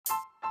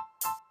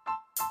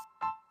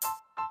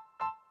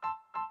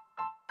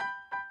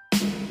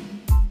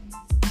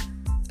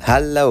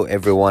Hello,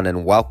 everyone,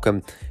 and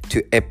welcome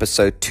to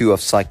episode 2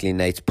 of Cycling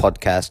Nate's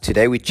podcast.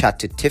 Today, we chat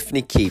to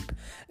Tiffany Keep,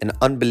 an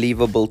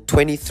unbelievable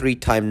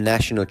 23-time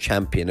national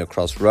champion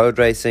across road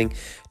racing,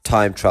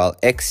 time trial,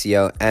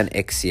 XCO, and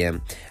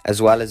XCM,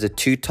 as well as a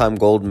 2-time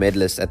gold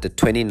medalist at the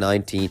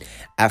 2019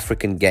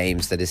 African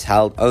Games that is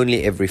held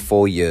only every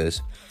 4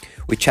 years.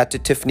 We chat to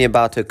Tiffany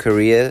about her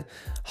career,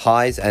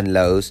 highs and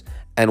lows,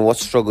 and what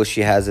struggles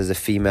she has as a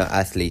female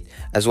athlete,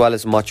 as well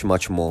as much,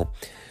 much more.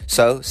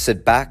 So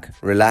sit back,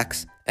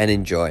 relax, and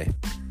enjoy.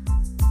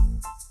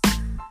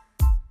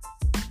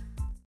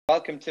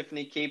 Welcome,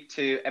 Tiffany Keep,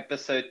 to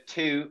episode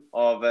 2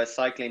 of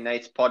Cycling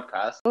Nate's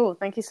podcast. Oh,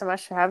 thank you so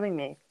much for having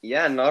me.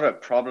 Yeah, not a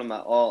problem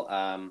at all.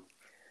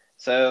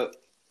 So,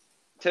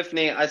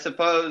 Tiffany, I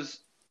suppose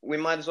we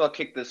might as well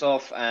kick this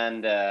off,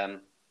 and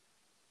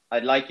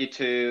I'd like you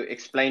to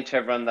explain to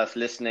everyone that's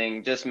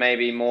listening just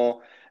maybe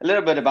a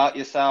little bit about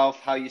yourself,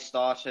 how you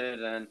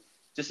started, and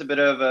just a bit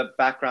of a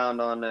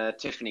background on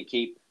Tiffany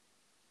Keep.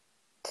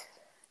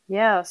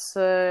 Yeah,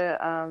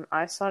 so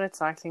I started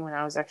cycling when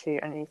I was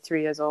actually only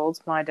 3 years old.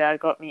 My dad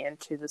got me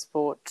into the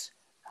sport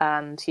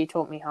and he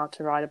taught me how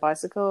to ride a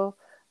bicycle.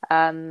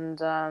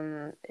 And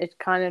it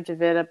kind of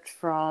developed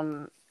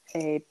from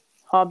a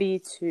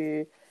hobby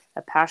to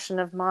a passion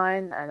of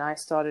mine. And I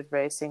started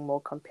racing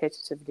more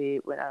competitively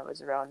when I was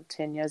around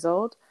 10 years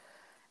old.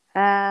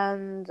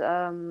 And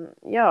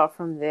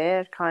from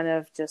there, it kind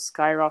of just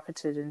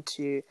skyrocketed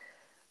into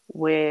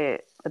where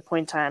the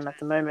point I am at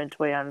the moment,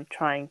 where I'm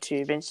trying to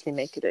eventually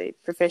make it a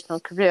professional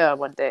career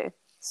one day.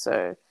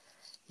 So,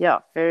 yeah,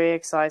 very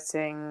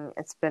exciting.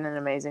 It's been an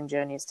amazing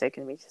journey. It's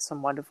taken me to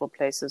some wonderful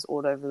places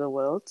all over the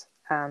world,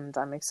 and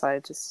I'm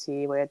excited to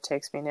see where it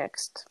takes me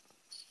next.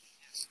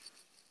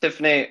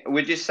 Tiffany,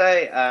 would you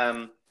say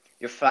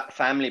your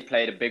family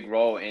played a big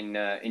role in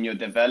your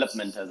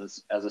development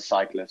as a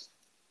cyclist?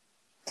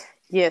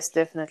 Yes,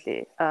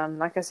 definitely.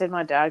 Like I said,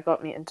 my dad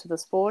got me into the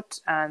sport,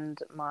 and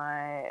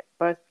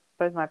both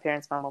my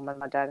parents, my mom and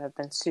my dad, have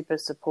been super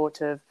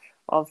supportive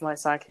of my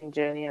cycling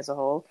journey as a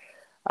whole.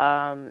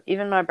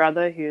 Even my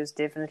brother, who is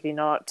definitely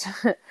not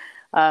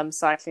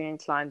cycling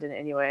inclined in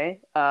any way,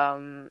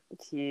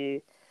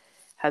 he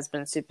has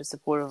been super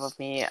supportive of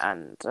me,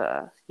 and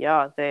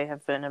they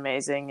have been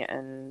amazing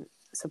in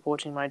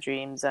supporting my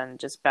dreams and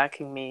just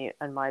backing me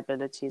and my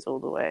abilities all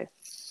the way.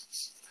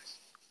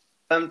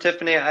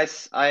 Tiffany,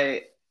 as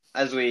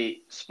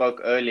we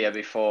spoke earlier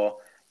before,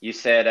 you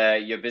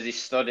said you're busy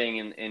studying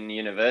in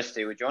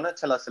university. Would you want to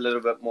tell us a little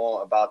bit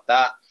more about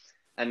that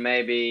and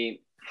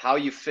maybe how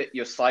you fit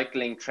your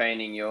cycling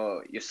training,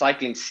 your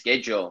cycling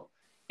schedule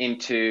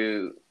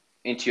into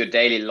your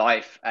daily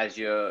life, as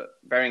you're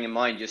bearing in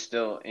mind you're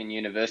still in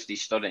university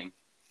studying?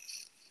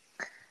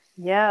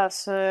 Yeah,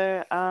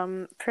 so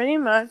pretty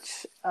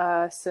much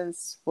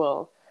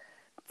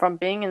from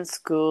being in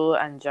school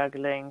and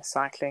juggling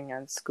cycling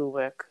and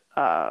schoolwork,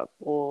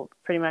 or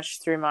pretty much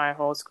through my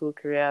whole school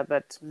career,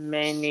 but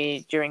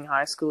mainly during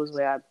high school is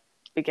where I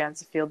began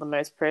to feel the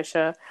most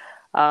pressure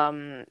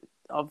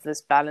of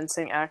this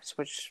balancing act,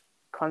 which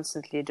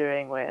constantly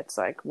doing, where it's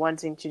like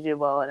wanting to do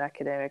well in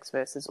academics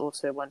versus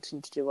also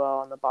wanting to do well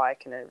on the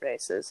bike and in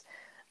races.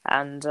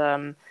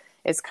 And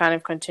it's kind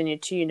of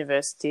continued to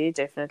university,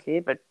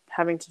 definitely, but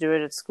having to do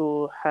it at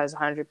school has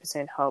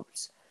 100%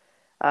 helped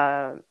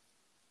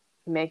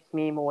make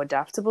me more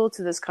adaptable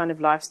to this kind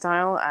of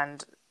lifestyle.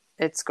 And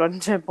it's gotten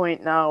to a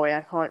point now where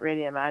I can't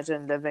really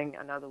imagine living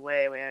another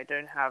way, where I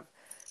don't have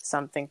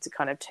something to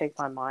kind of take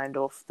my mind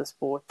off the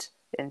sport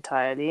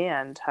entirely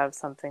and have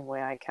something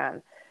where I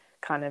can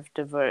kind of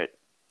devote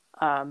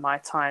my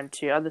time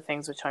to other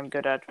things which I'm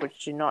good at,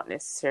 which do not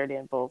necessarily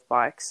involve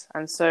bikes.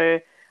 And so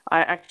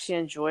I actually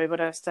enjoy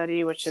what I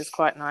study, which is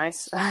quite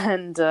nice.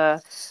 And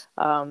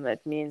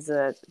it means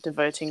that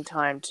devoting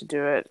time to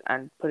do it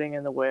and putting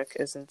in the work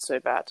isn't so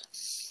bad.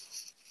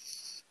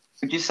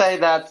 Would you say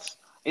that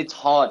it's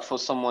hard for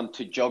someone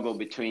to juggle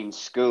between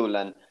school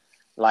and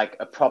like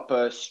a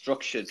proper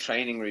structured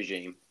training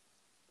regime?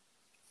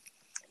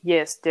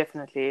 Yes,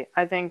 definitely.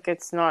 I think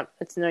it's no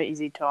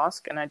easy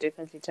task, and I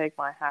definitely take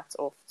my hat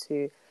off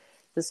to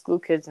the school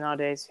kids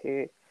nowadays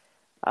who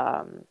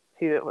are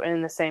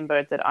in the same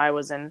boat that I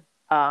was in.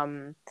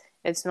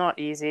 It's not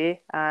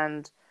easy,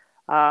 and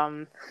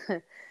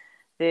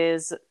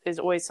there's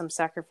always some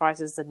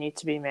sacrifices that need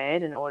to be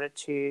made in order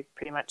to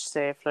pretty much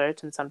stay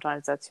afloat, and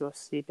sometimes that's your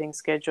sleeping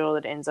schedule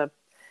that ends up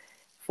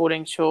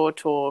falling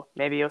short, or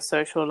maybe your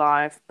social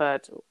life.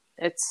 But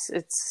it's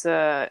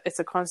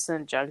a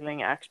constant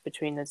juggling act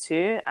between the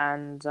two,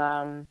 and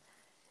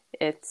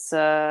it's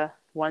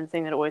one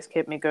thing that always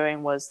kept me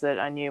going was that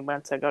I knew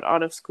once I got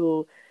out of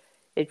school,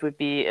 it would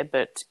be a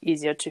bit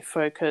easier to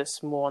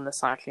focus more on the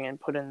cycling and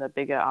put in the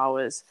bigger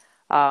hours.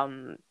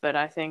 But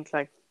I think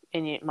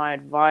my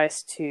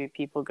advice to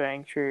people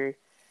going through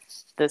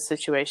the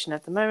situation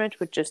at the moment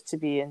would just to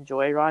be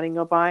enjoy riding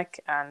your bike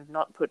and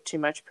not put too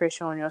much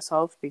pressure on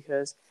yourself,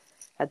 because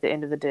at the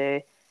end of the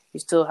day, you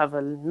still have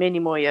many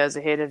more years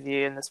ahead of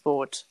you in the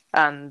sport.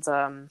 And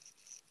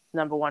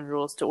number one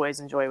rule is to always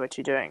enjoy what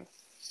you're doing.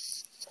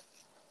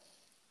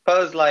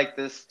 suppose like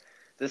this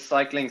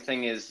cycling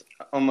thing is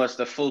almost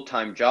a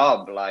full-time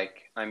job.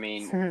 Like, I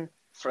mean,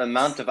 for the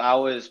amount of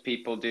hours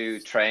people do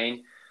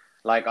train,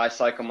 like I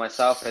cycle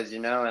myself, as you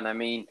know, and I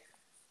mean,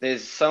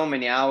 there's so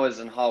many hours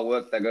and hard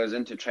work that goes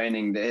into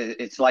training.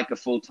 It's like a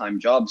full-time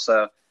job.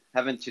 So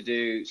having to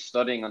do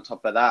studying on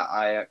top of that,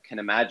 I can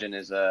imagine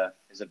is a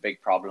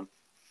big problem.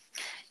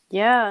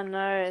 Yeah,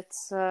 no,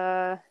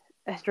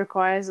 it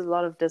requires a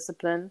lot of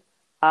discipline.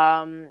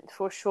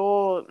 For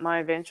sure, my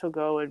eventual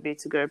goal would be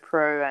to go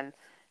pro,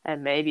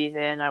 and maybe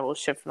then I will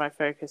shift my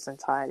focus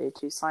entirely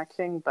to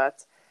cycling.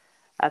 But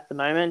at the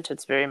moment,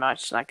 it's very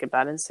much like a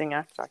balancing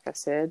act, like I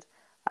said,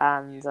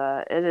 and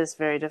it is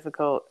very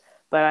difficult.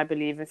 But I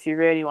believe if you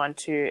really want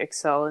to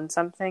excel in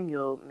something,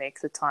 you'll make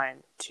the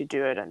time to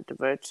do it and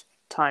devote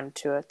time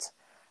to it,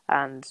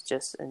 and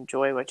just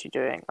enjoy what you're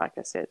doing, like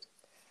I said.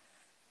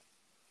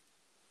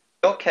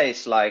 Your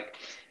case, like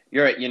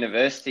you're at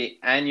university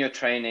and you're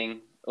training,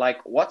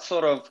 like what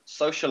sort of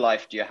social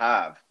life do you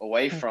have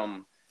away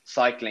from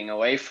cycling,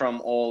 away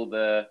from all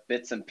the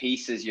bits and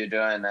pieces you're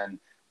doing and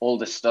all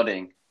the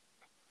studying?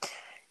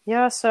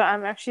 Yeah, so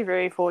I'm actually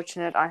very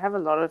fortunate. I have a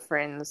lot of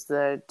friends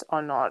that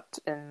are not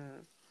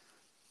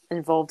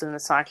involved in the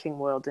cycling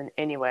world in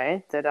any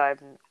way that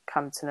I've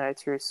come to know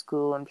through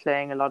school and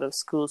playing a lot of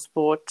school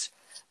sport,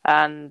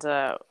 and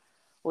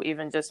or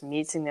even just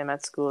meeting them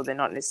at school. They're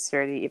not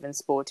necessarily even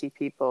sporty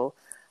people,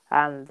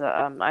 and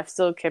I've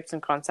still kept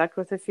in contact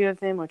with a few of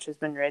them, which has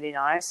been really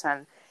nice.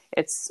 And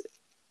it's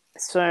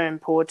so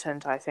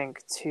important, I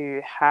think,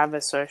 to have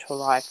a social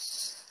life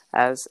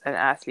as an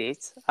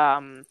athlete.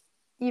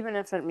 Even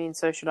if it means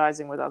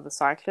socializing with other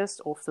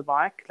cyclists off the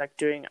bike, like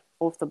doing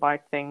off the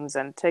bike things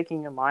and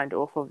taking your mind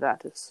off of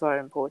that is so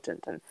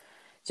important. And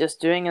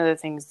just doing other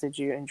things that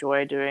you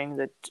enjoy doing,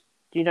 that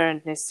you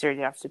don't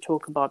necessarily have to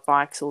talk about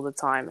bikes all the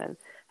time and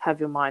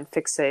have your mind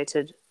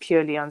fixated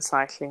purely on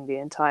cycling the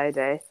entire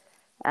day.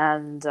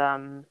 And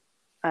I'm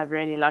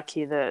really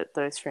lucky that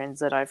those friends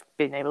that I've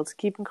been able to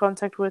keep in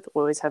contact with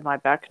always have my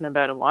back no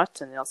matter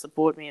what, and they'll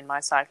support me in my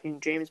cycling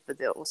dreams, but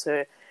they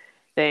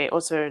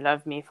also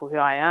love me for who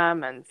I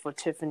am and for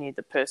Tiffany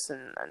the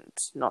person, and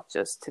not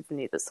just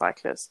Tiffany the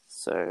cyclist.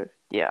 So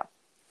yeah.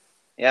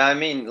 Yeah, I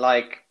mean,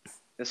 like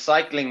the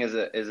cycling is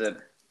a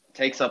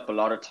takes up a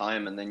lot of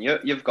time, and then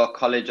you've got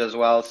college as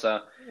well,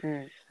 so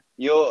Mm.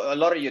 a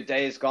lot of your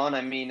day is gone.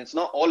 I mean, it's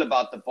not all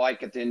about the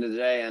bike at the end of the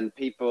day, and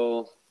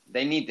people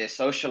they need their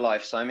social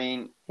life. So I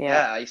mean,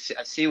 Yeah. yeah,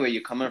 I see where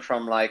you're coming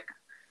from. Like,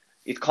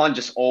 it can't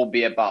just all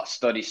be about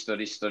study,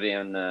 study, study,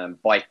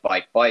 and bike,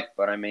 bike, bike.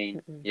 But I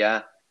mean, Mm-mm.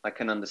 yeah, I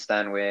can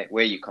understand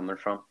where you're coming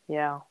from.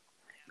 Yeah.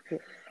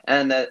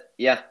 And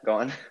yeah, go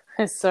on.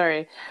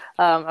 Sorry.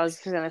 I was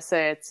just gonna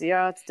say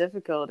it's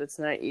difficult. It's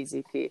no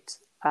easy feat.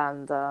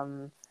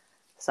 And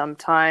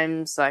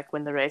sometimes, like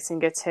when the racing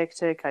gets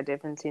hectic, I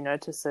definitely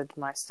notice that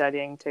my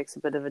studying takes a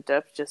bit of a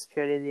dip, just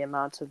purely the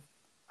amount of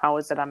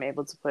hours that I'm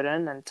able to put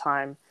in and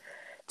time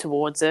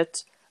towards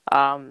it.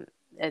 Um,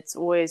 it's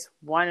always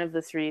one of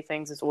the three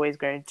things is always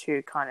going to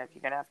you're going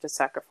to have to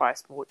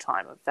sacrifice more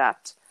time of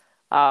that.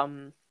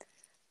 Um,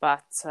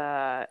 but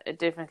it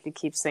definitely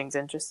keeps things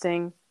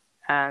interesting.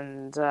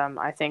 And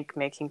I think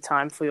making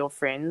time for your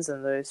friends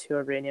and those who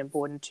are really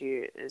important to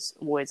you is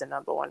always a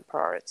number one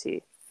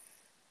priority.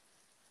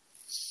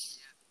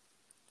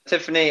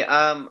 Tiffany,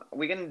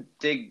 we're gonna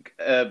dig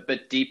a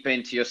bit deeper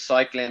into your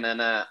cycling,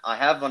 and I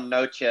have on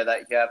note here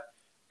that you have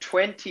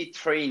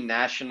 23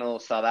 national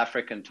South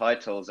African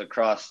titles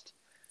across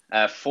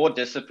four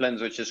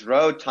disciplines, which is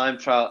road, time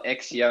trial,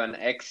 XCO, and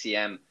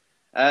XCM.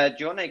 Do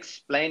you want to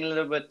explain a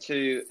little bit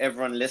to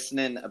everyone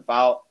listening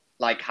about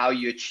like how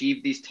you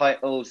achieve these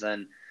titles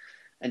and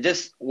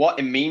just what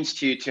it means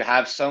to you to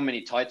have so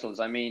many titles?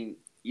 I mean,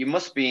 you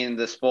must be in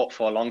the sport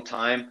for a long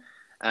time,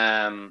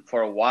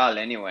 for a while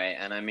anyway,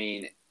 and I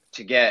mean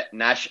to get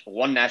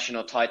one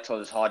national title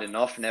is hard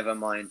enough, never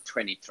mind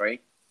 23.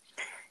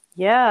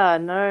 Yeah,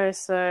 no,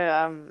 so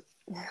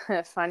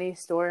a funny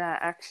story.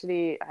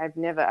 I've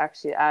never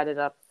actually added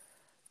up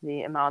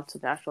the amount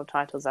of national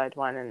titles I'd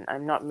won, and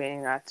I'm not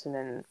meaning that in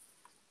an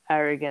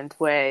arrogant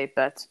way,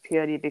 but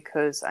purely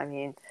because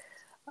I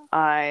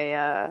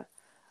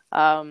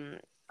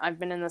I've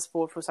been in the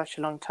sport for such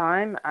a long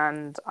time,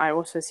 and I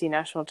also see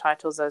national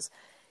titles as,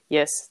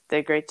 yes,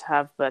 they're great to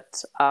have,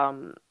 but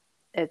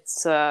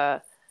it's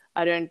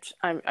I don't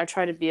I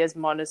try to be as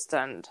modest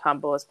and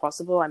humble as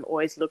possible. I'm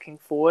always looking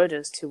forward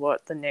as to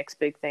what the next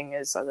big thing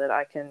is so that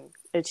I can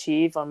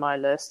achieve on my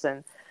list,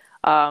 and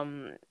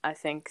I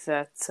think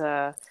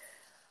that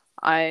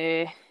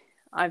I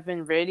I've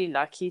been really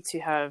lucky to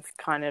have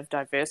kind of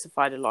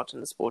diversified a lot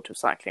in the sport of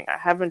cycling. I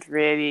haven't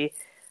really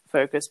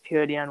focused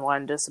purely on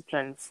one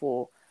discipline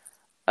for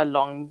a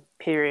long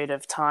period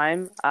of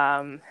time.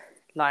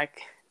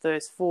 Like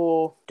those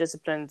four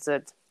disciplines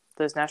that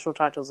those national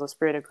titles are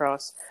spread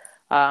across.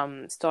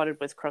 Started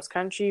with cross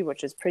country,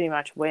 which is pretty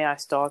much where I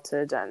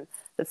started and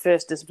the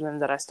first discipline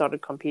that I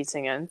started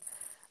competing in.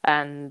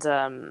 And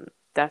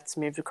that's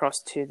moved across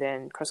to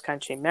then cross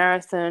country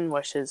marathon,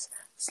 which is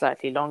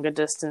slightly longer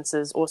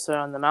distances, also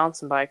on the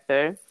mountain bike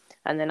though.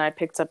 And then I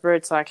picked up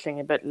road cycling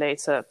a bit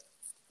later,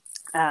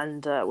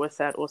 and with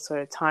that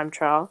also time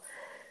trial.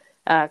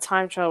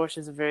 Time trial, which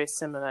is a very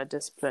similar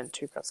discipline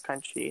to cross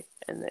country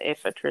in the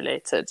effort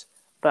related.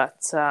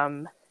 But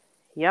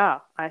yeah,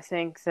 I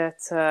think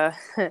that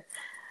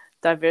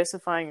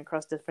diversifying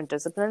across different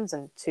disciplines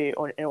in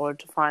order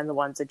to find the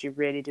ones that you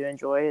really do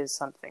enjoy is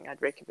something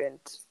I'd recommend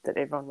that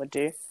everyone would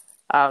do.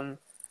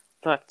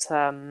 But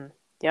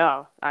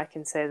yeah, I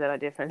can say that I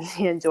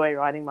definitely enjoy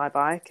riding my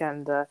bike,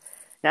 and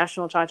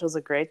national titles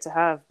are great to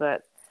have,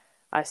 but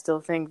I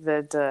still think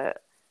that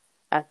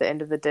at the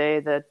end of the day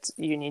that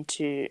you need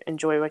to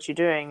enjoy what you're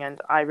doing, and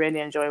I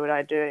really enjoy what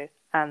I do,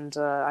 and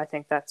I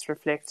think that's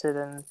reflected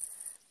in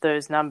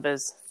those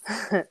numbers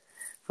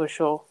for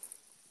sure.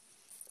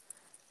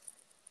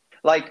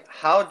 Like,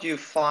 how do you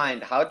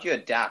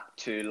adapt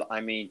to,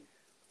 I mean,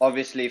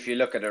 obviously, if you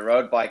look at a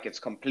road bike, it's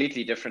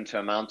completely different to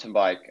a mountain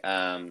bike.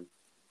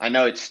 I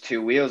know it's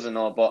two wheels and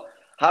all, but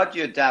how do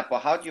you adapt, or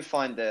how do you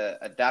find the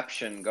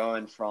adaptation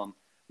going from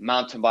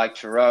mountain bike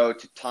to road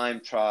to time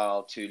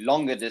trial to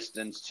longer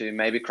distance to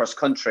maybe cross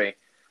country?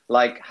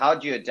 Like, how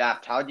do you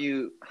adapt? How do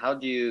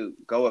you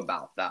go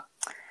about that?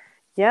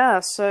 Yeah,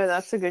 so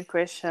that's a good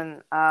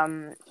question.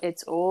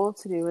 It's all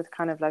to do with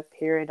kind of like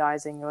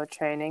periodizing your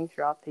training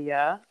throughout the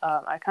year.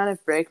 I kind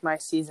of break my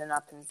season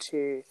up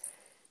into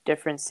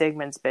different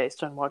segments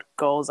based on what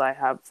goals I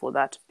have for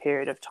that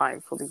period of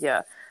time for the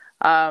year.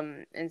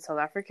 In South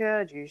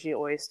Africa, it usually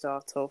always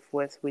starts off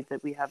with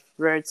we have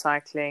road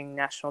cycling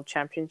national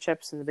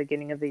championships in the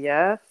beginning of the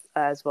year,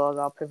 as well as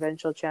our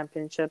provincial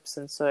championships,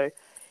 and so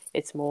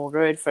it's more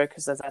road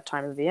focused at that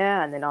time of the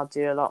year. And then I'll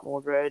do a lot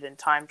more road and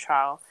time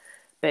trial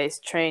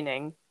based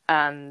training,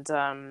 and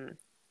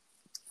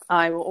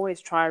I will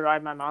always try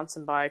ride my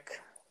mountain bike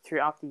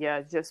throughout the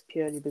year just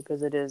purely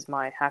because it is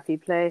my happy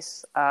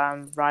place.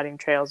 Riding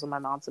trails on my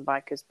mountain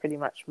bike is pretty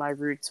much my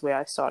roots where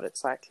I started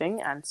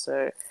cycling, and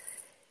so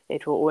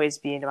it will always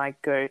be my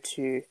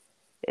go-to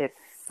if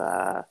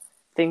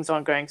things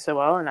aren't going so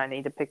well and I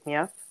need to pick me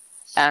up.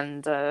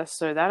 And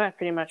so that I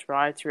pretty much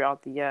ride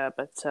throughout the year,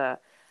 but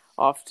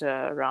after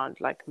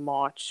around like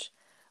March,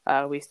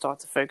 we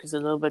start to focus a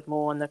little bit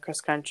more on the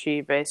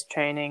cross-country based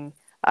training,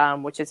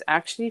 which is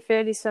actually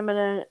fairly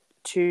similar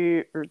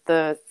to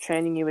the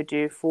training you would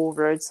do for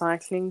road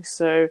cycling.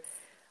 So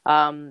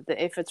the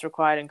efforts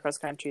required in cross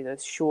country,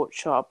 those short,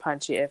 sharp,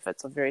 punchy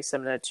efforts, are very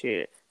similar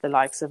to the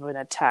likes of an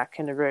attack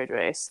in a road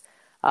race,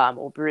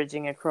 or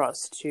bridging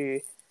across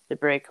to the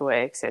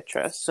breakaway,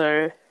 etc.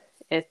 So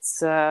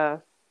it's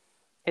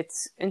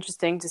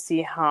interesting to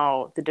see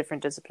how the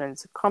different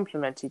disciplines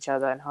complement each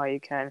other and how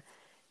you can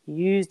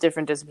use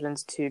different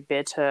disciplines to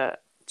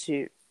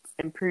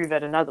improve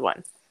at another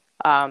one.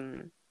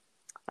 And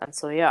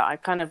so, yeah, I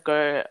kind of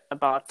go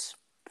about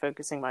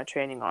focusing my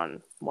training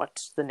on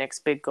what the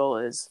next big goal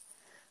is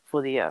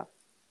for the year.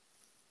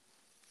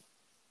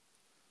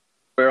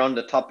 We're on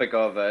the topic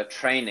of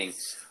training.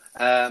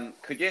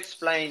 Could you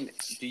explain,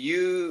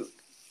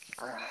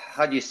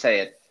 how do you say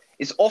it?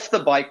 Is off the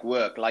bike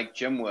work, like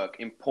gym work,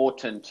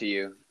 important to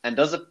you? And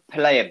does it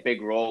play a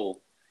big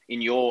role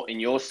in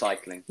your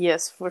cycling?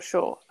 Yes, for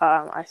sure.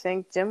 I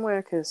think gym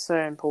work is so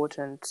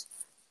important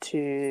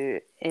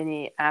to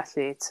any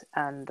athlete,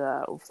 and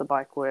off the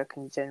bike work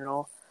in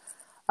general.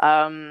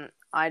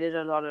 I did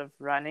a lot of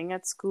running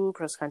at school,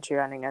 cross country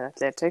running and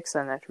athletics,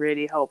 and that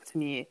really helped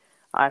me,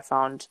 I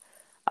found,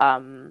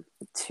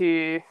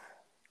 to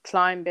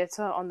climb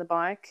better on the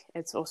bike.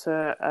 It's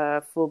also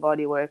a full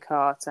body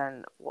workout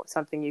and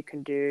something you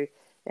can do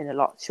in a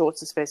lot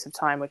shorter space of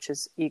time, which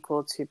is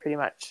equal to pretty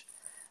much,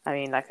 I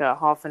mean, like a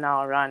half an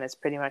hour run is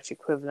pretty much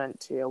equivalent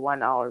to a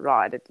 1 hour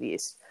ride at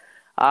least.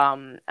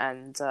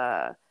 And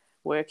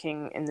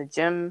working in the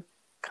gym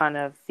kind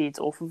of feeds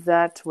off of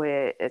that,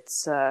 where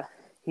it's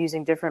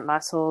using different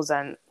muscles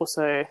and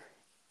also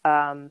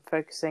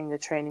focusing the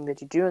training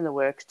that you do in the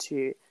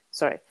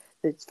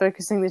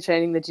focusing the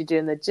training that you do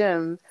in the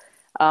gym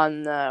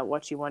on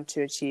what you want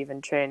to achieve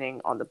in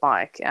training on the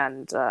bike.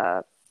 And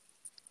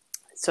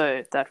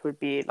so that would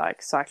be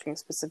like cycling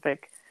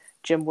specific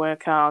gym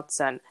workouts,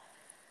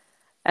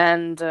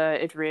 and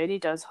it really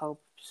does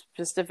help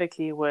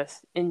specifically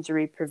with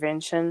injury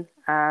prevention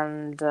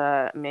and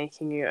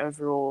making you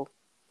overall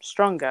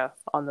stronger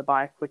on the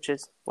bike, which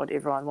is what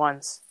everyone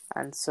wants.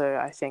 And so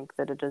I think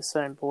that it is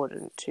so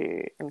important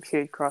to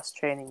include cross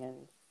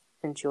training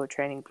into your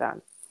training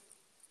plan.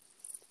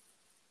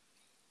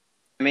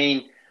 I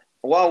mean,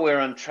 while we're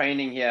on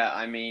training here,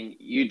 I mean,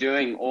 you're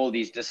doing all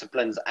these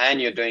disciplines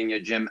and you're doing your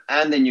gym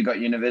and then you got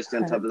university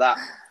on top of that.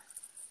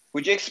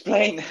 Would you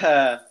explain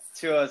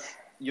to us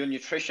your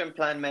nutrition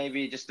plan,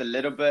 maybe just a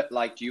little bit?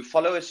 Like, do you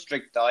follow a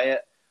strict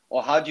diet,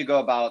 or how do you go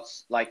about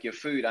like your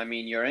food? I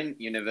mean, you're in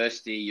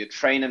university, you're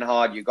training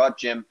hard, you got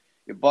gym,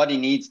 your body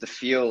needs the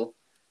fuel.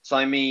 So,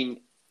 I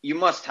mean,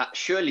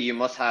 surely you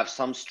must have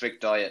some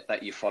strict diet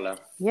that you follow.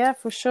 Yeah,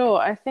 for sure.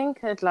 I think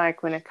that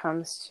like when it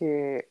comes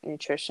to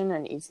nutrition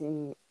and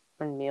eating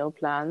and meal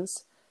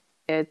plans,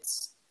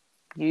 it's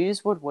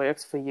use what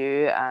works for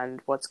you and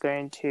what's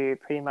going to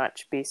pretty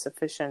much be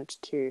sufficient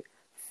to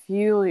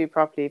fuel you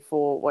properly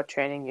for what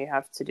training you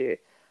have to do.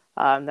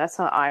 That's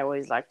how I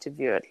always like to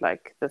view it.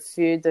 Like the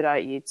food that I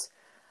eat,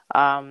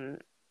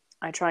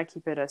 I try to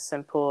keep it as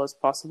simple as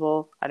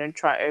possible. I don't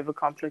try to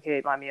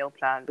overcomplicate my meal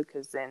plan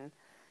because then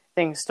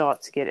things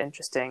start to get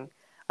interesting.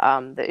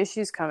 The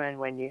issues come in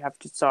when you have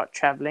to start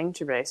traveling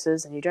to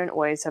races and you don't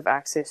always have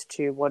access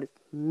to what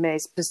may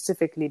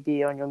specifically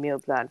be on your meal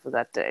plan for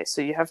that day.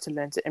 So you have to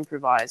learn to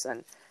improvise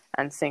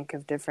and think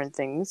of different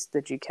things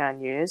that you can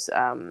use,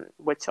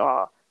 which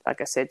are,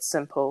 like I said,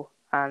 simple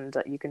and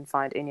you can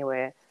find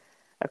anywhere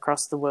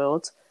across the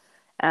world.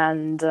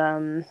 And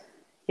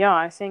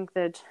I think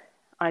that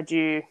I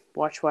do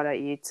watch what I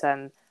eat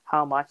and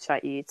how much I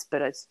eat,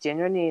 but it's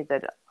generally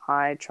that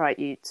I try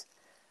to eat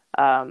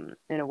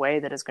in a way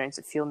that is going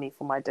to fuel me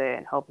for my day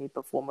and help me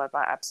perform at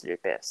my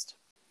absolute best.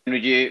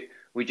 Would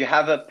you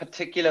have a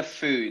particular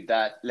food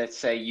that, let's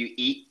say, you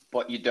eat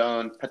but you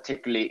don't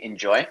particularly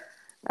enjoy?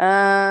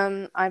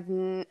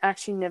 I've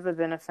actually never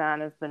been a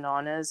fan of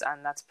bananas,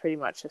 and that's pretty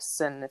much a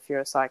sin if you're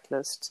a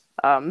cyclist.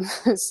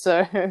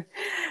 So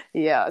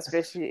yeah,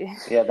 especially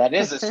Yeah, that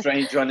is a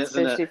strange one,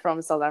 isn't especially it?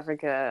 from South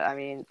Africa. I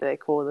mean, they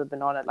call the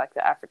banana like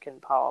the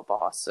African power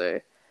bar. So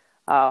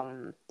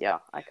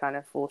I kind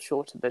of fall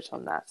short a bit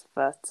on that.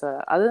 But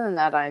other than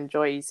that, I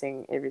enjoy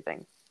eating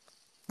everything.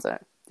 So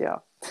yeah.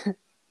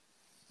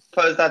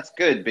 Suppose that's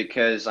good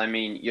because I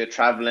mean you're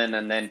traveling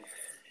and then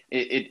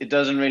it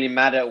doesn't really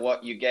matter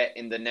what you get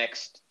in the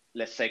next,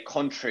 let's say,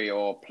 country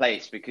or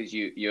place because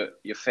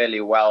you're fairly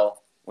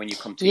well when you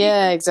come to eat.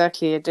 Yeah,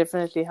 exactly. It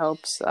definitely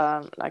helps.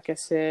 Like I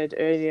said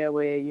earlier,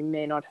 where you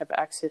may not have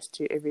access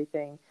to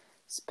everything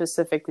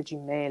specific that you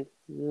may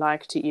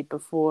like to eat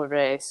before a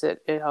race,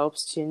 it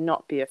helps to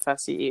not be a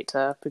fussy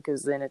eater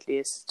because then at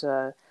least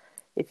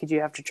if you do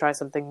have to try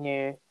something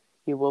new,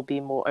 you will be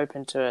more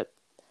open to it.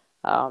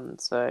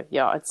 So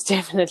yeah, it's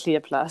definitely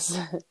a plus.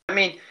 I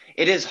mean,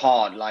 it is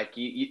hard. Like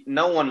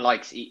no one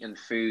likes eating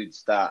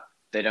foods that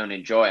they don't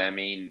enjoy. I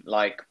mean,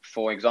 like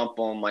for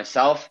example,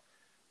 myself,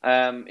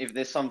 if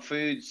there's some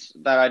foods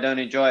that I don't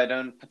enjoy, I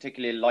don't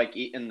particularly like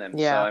eating them. So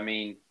Yeah, I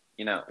mean,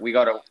 you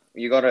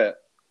gotta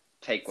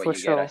take what for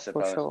you get, I sure,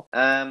 for suppose.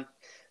 sure.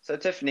 So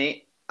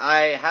Tiffany,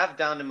 I have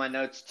down in my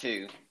notes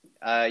too.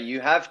 You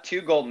have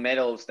 2 gold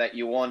medals that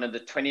you won at the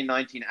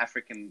 2019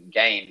 African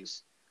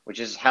Games, which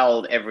is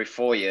held every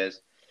 4 years.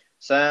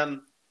 So,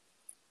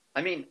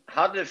 I mean,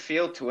 how did it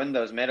feel to win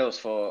those medals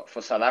for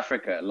South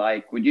Africa?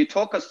 Like, would you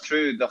talk us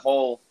through the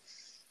whole,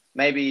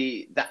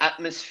 maybe the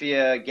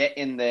atmosphere,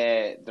 getting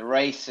there, the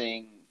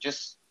racing,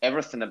 just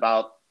everything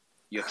about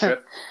your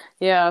trip?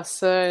 Yeah,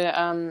 so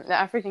the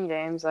African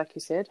Games, like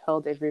you said,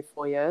 held every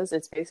 4 years.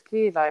 It's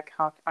basically like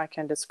how I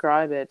can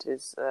describe it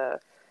is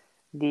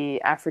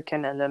the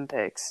African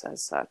Olympics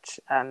as such.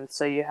 And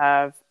so you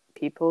have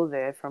people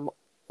there from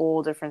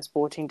all different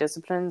sporting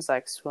disciplines,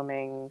 like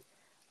swimming,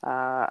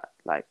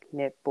 like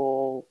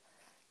netball,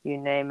 you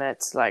name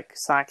it. Like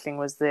cycling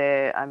was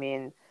there. I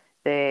mean,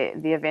 the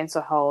events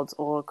are held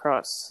all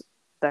across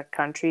the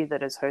country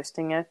that is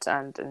hosting it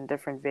and in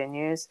different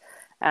venues.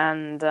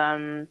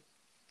 And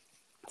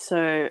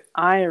so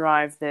I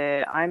arrived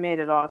there. I made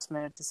a last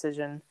minute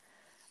decision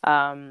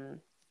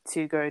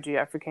to go do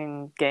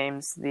African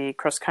Games, the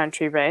cross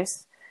country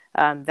race.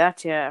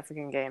 That year,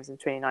 African Games in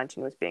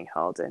 2019 was being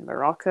held in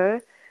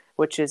Morocco,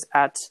 which is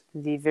at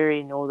the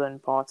very northern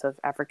part of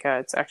Africa.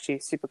 It's actually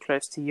super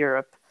close to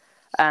Europe.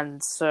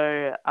 And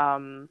so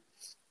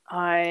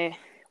I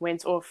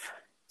went off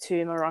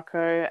to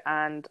Morocco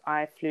and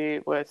I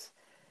flew with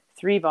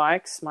 3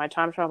 bikes, my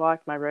time trial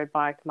bike, my road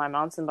bike, my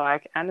mountain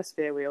bike, and a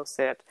spare wheel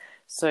set.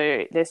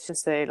 So let's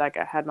just say like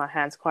I had my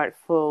hands quite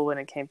full when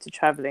it came to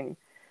traveling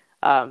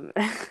um,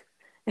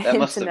 That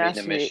must have been a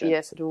internationally. mission.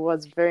 Yes, it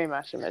was very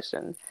much a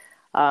mission.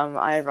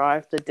 I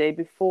arrived the day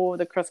before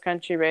the cross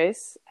country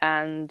race,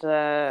 and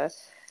it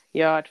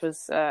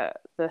was the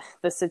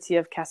city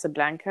of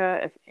Casablanca.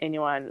 If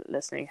anyone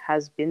listening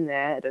has been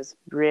there, it is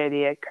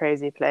really a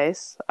crazy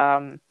place.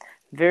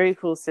 Very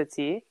cool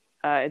city.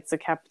 It's the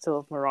capital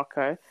of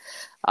Morocco,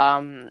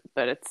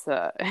 but it's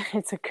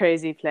it's a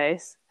crazy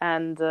place.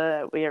 And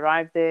we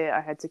arrived there.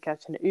 I had to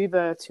catch an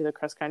Uber to the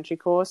cross country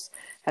course.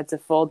 Had to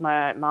fold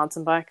my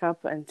mountain bike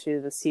up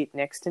into the seat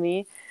next to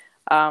me,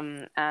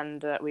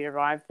 and we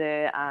arrived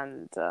there,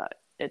 and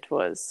it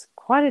was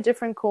quite a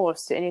different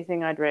course to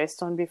anything I'd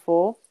raced on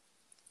before.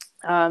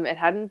 It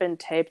hadn't been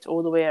taped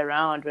all the way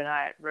around when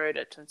I rode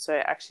it, and so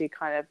it actually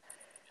kind of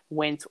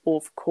went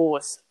off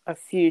course a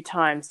few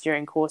times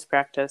during course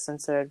practice,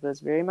 and so it was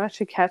very much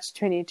a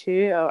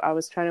catch-22. I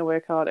was trying to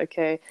work out,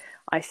 okay,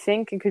 I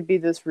think it could be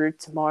this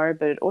route tomorrow,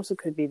 but it also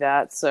could be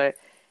that. So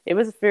it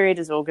was very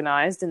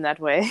disorganized in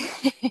that way.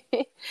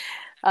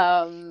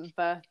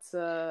 But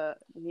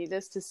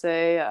needless to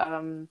say,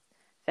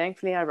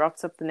 thankfully I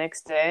rocked up the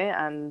next day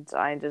and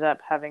I ended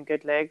up having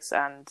good legs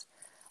and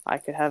I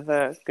could have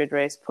a good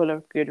race, pull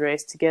a good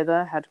race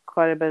together. Had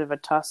quite a bit of a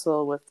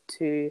tussle with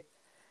two.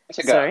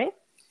 To go. Sorry?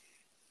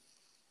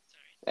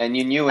 And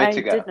you knew where I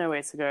to did go. know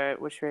where to go,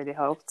 which really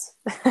helped.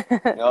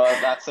 Oh,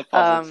 that's a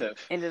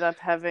positive. Ended up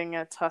having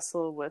a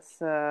tussle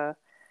with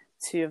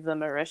two of the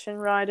Mauritian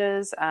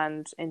riders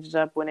and ended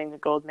up winning the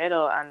gold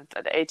medal. And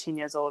at 18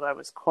 years old, I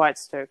was quite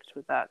stoked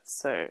with that.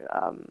 So,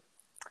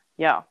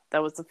 yeah,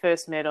 that was the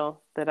first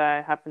medal that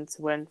I happened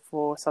to win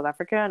for South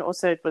Africa. And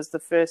also it was the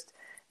first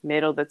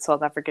medal that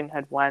South Africa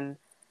had won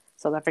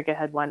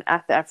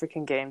at the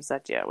African Games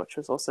that year, which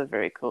was also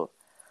very cool.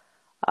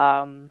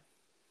 Something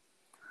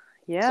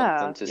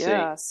to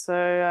see.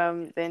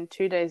 So then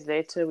 2 days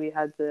later, we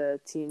had the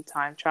team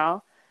time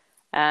trial,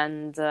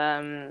 and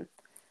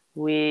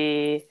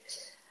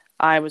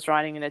I was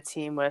riding in a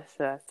team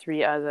with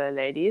three other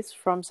ladies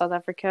from South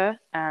Africa,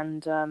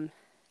 and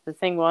the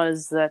thing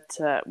was that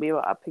we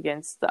were up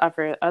against the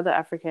other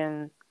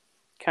African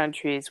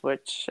countries,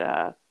 which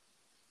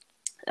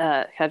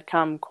had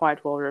come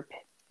quite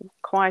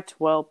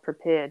well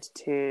prepared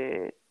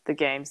to the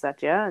games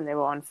that year, and they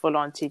were on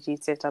full-on TT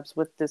setups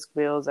with disc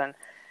wheels and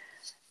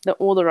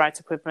all the right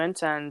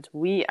equipment. And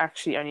we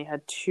actually only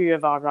had two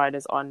of our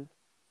riders on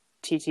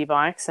TT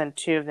bikes, and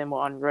two of them were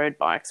on road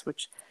bikes,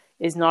 which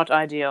is not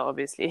ideal,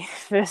 obviously,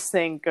 first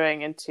thing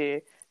going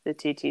into the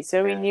TT.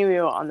 So we knew we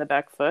were on the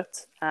back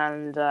foot,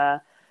 and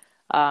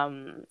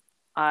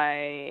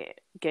I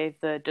gave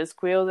the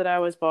disc wheel that I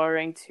was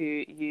borrowing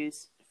to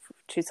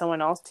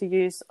someone else to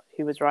use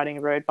who was riding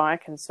a road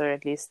bike, and so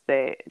at least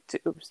we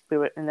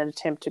were in an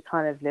attempt to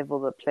kind of level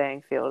the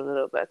playing field a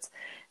little bit.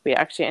 We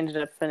actually ended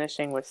up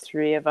finishing with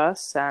three of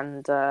us,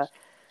 and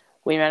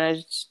we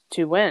managed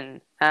to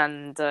win.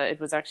 And it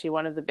was actually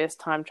one of the best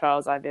time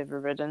trials I've ever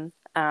ridden,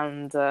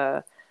 and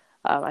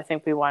I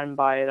think we won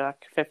by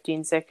like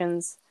 15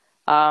 seconds,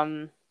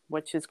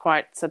 which is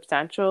quite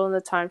substantial in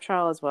the time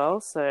trial as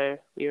well. So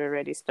we were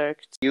really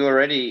stoked.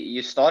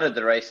 You started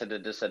the race at a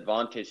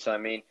disadvantage, so I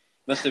mean,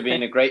 must have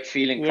been a great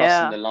feeling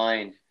crossing the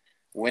line,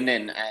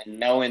 winning, and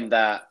knowing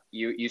that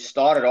you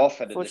started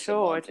off at a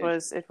disadvantage. For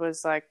sure, it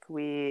was like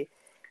we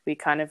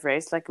kind of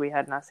raced like we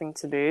had nothing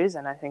to lose,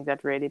 and I think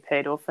that really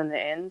paid off in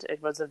the end.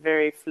 It was a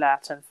very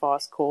flat and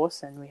fast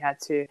course, and we had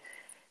to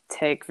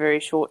take very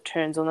short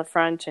turns on the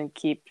front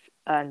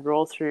and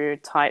roll through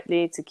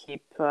tightly to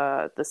keep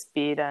the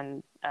speed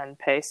and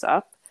pace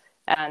up.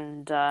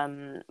 And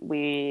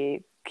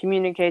we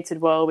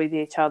communicated well with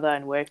each other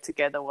and worked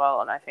together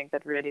well, and I think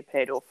that really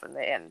paid off in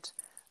the end.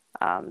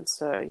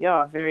 So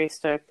yeah, very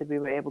stoked that we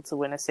were able to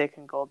win a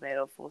second gold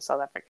medal for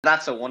South Africa.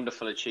 That's a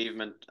wonderful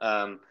achievement,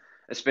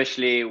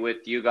 especially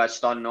with you guys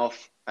starting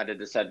off at a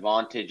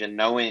disadvantage and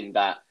knowing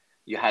that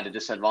you had a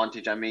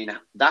disadvantage. I mean,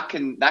 that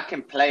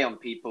can play on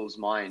people's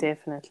mind.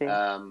 Definitely.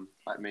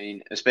 I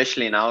mean,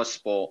 especially in our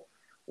sport,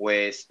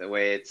 where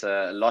it's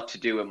a lot to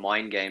do with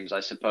mind games,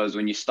 I suppose.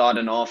 When you're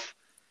starting off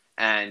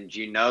and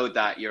you know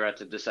that you're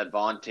at a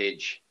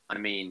disadvantage, I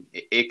mean,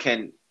 it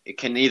can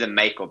either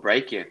make or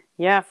break you.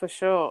 Yeah, for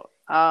sure.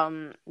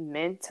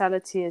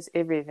 Mentality is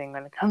everything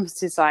when it comes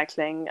to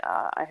cycling.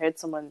 I heard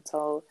someone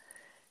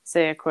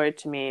say a quote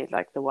to me,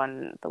 like the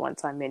one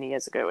time many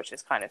years ago, which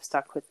has kind of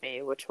stuck with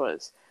me, which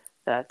was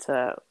that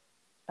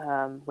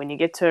when you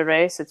get to a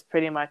race, it's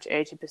pretty much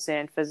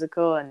 80%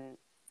 physical and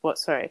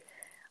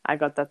I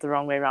got that the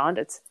wrong way around.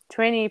 It's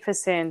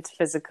 20%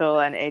 physical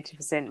and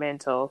 80%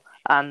 mental,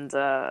 and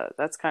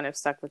that's kind of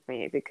stuck with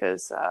me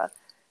because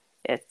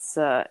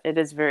it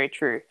is very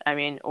true. I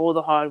mean, all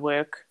the hard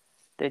work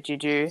that you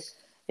do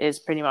is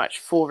pretty much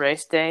for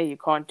race day. You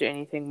can't do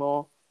anything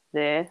more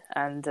there,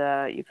 and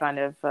you kind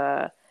of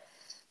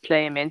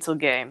play a mental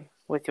game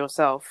with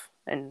yourself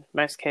in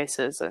most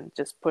cases, and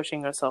just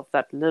pushing yourself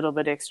that little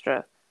bit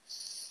extra.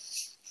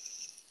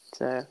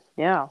 So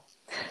yeah.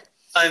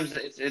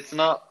 Sometimes it's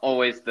not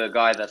always the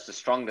guy that's the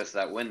strongest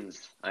that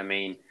wins. I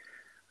mean,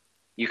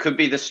 you could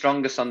be the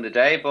strongest on the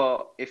day,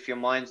 but if your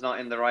mind's not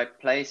in the right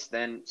place,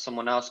 then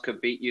someone else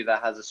could beat you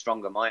that has a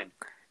stronger mind.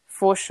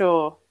 For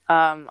sure.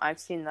 I've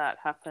seen that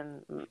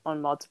happen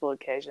on multiple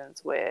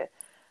occasions where,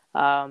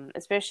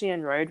 especially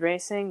in road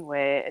racing,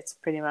 where it's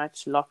pretty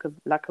much luck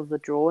of the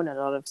draw in a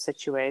lot of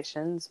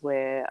situations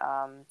where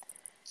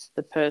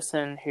the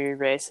person who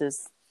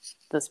races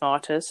the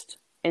smartest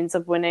ends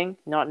up winning,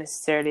 not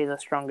necessarily the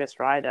strongest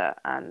rider.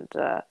 And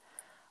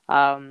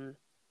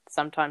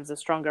sometimes the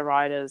stronger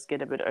riders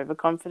get a bit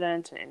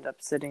overconfident and end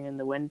up sitting in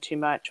the wind too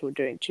much or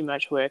doing too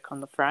much work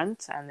on the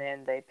front, and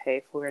then they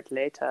pay for it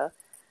later.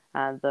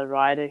 And the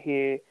rider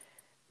who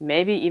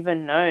maybe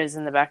even knows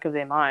in the back of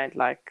their mind,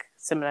 like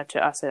similar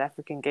to us at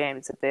African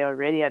Games, that they're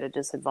already at a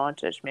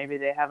disadvantage. Maybe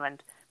they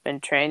haven't been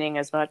training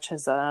as much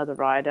as another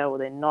rider, or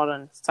they're not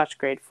in such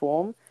great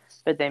form,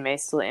 but they may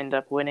still end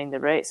up winning the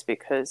race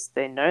because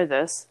they know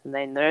this and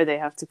they know they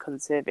have to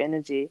conserve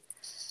energy,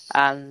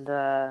 and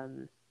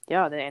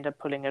they end up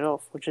pulling it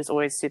off, which is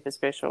always super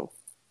special.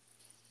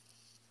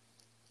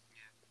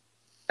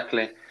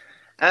 Exactly.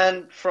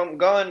 And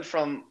going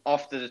from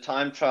after the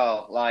time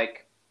trial,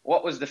 like,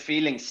 what was the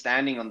feeling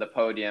standing on the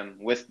podium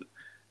with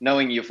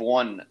knowing you've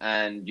won,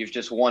 and you've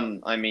just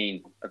won, I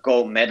mean, a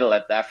gold medal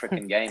at the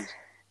African Games?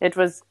 It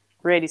was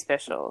really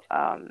special.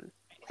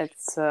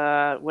 It's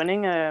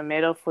winning a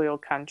medal for your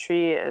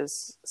country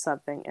is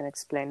something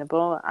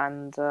inexplainable,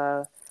 and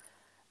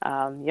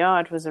Yeah,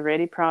 it was a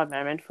really proud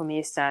moment for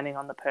me standing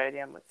on the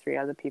podium with three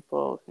other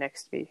people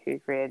next to me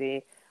who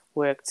really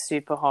worked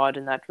super hard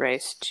in that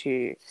race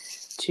to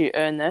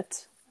earn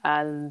it.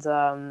 And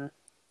a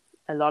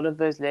lot of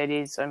those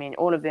ladies, I mean,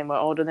 all of them were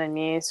older than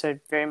me, so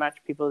very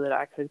much people that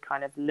I could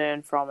kind of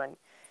learn from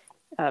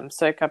and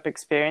soak up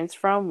experience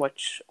from,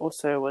 which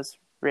also was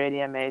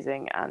really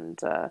amazing. And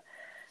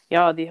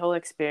yeah, the whole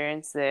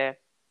experience there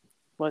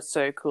was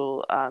so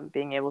cool,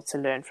 being able to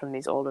learn from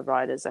these older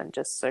riders and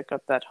just soak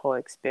up that whole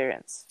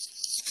experience.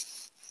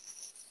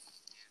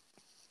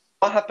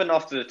 What happened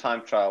after the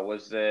time trial?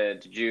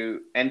 Did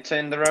you enter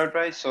in the road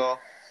race, or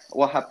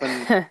what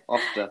happened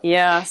after?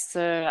 Yeah,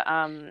 so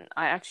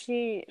I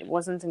actually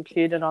wasn't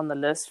included on the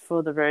list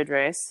for the road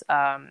race.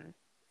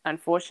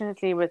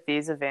 Unfortunately, with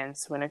these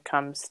events, when it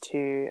comes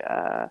to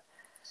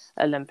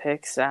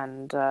Olympics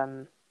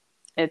and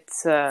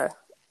it's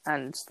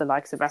and the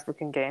likes of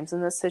African Games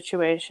in this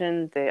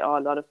situation, there are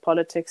a lot of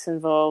politics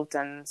involved,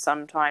 and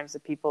sometimes the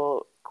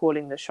people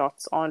calling the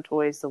shots aren't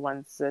always the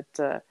ones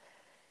that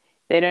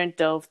they don't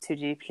delve too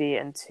deeply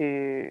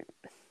into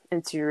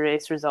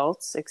race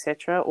results,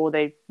 etc., or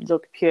they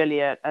look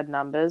purely at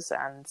numbers.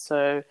 And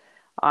so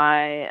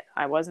I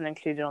wasn't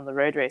included on the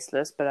road race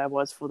list, but I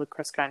was for the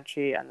cross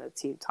country and the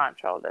team time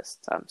trial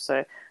list.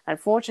 So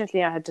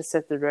unfortunately, I had to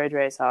sit the road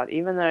race out,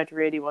 even though it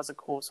really was a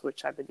course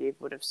which I believe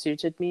would have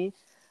suited me.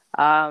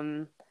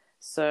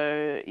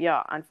 So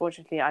yeah,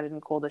 unfortunately, I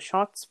didn't call the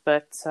shots,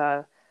 but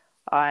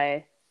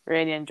I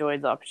really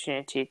enjoyed the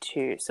opportunity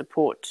to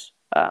support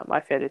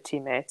my fellow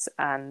teammates,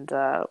 and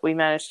we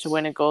managed to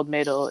win a gold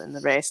medal in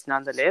the race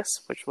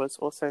nonetheless, which was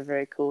also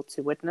very cool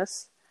to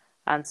witness.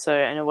 And so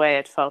in a way,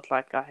 it felt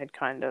like I had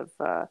kind of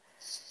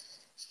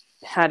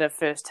had a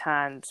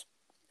first-hand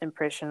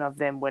impression of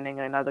them winning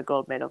another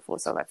gold medal for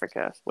South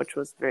Africa, which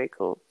was very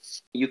cool.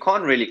 You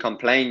can't really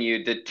complain.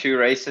 You did 2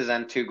 races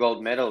and 2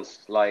 gold medals.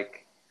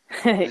 Like,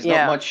 there's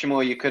Yeah. not much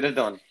more you could have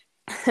done.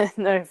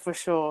 No, for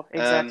sure.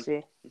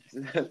 Exactly.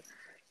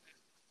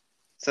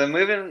 So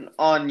moving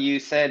on, you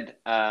said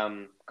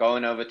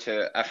going over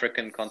to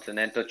African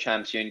Continental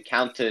Champs, you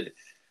encountered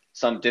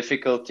some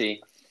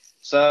difficulty.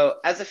 So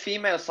as a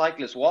female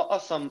cyclist, what are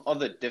some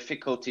other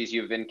difficulties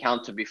you've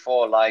encountered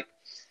before? Like,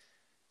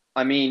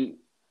 I mean,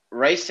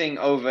 racing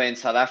over in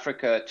South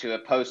Africa to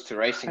opposed to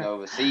racing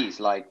overseas,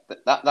 like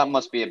that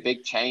must be a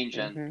big change.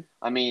 And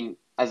Ian,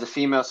 as a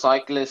female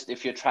cyclist,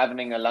 if you're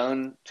traveling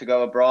alone to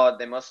go abroad,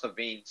 there must have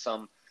been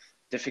some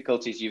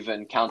difficulties you've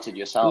encountered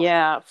yourself.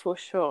 Yeah, for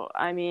sure.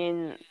 I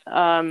mean,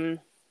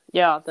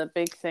 yeah, the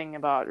big thing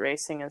about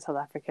racing in South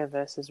Africa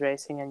versus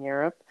racing in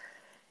Europe,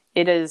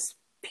 it is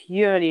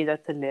purely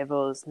that the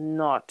level is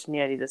not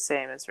nearly the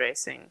same as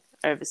racing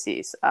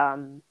overseas.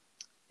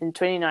 In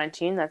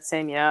 2019, that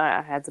same year,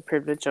 I had the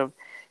privilege of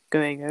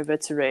going over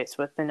to race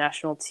with the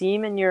national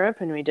team in Europe,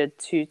 and we did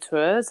 2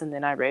 tours, and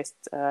then I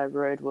raced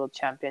Road World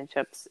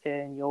Championships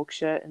in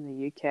Yorkshire in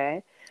the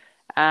UK.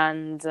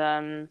 And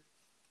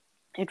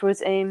it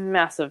was a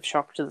massive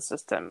shock to the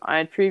system. I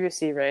had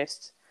previously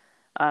raced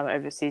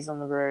overseas on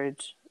the road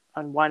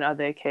on one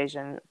other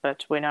occasion,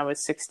 but when I was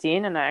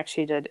 16, and I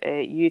actually did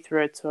a youth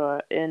road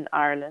tour in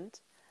Ireland,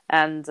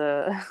 and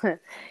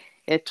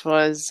it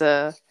was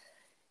a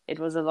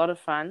lot of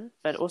fun,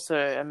 but also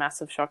a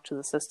massive shock to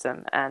the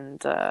system. And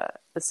the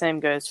same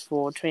goes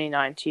for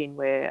 2019,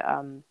 where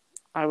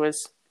I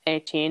was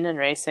 18 and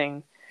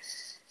racing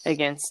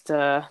against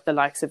the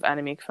likes of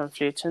Annemiek van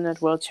Vleuten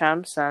at World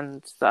Champs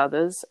and the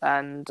others,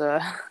 and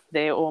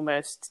they're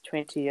almost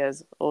 20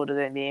 years older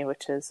than me,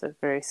 which is a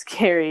very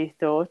scary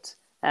thought.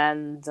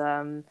 And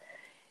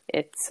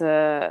it's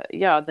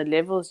the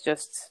level is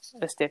just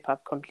a step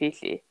up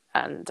completely,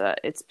 and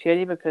it's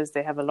purely because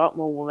they have a lot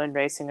more women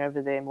racing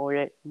over there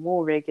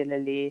more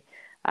regularly,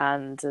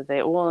 and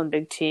they're all in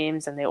big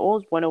teams, and they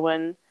all want to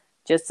win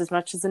just as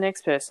much as the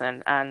next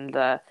person, and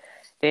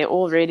they're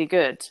all really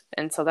good.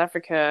 In South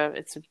Africa,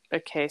 it's a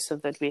case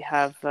of that we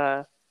have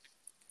a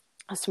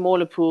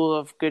smaller pool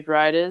of good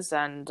riders,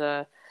 and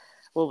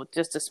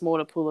just a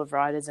smaller pool of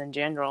riders in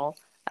general.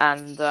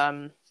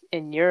 And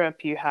in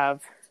Europe, you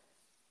have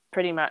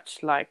pretty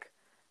much like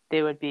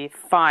there would be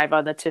 5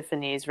 other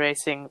Tiffany's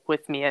racing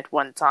with me at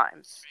one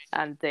time,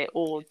 and they're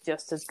all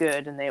just as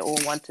good, and they all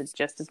want it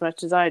just as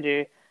much as I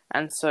do.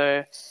 And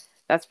so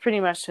that's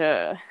pretty much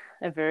a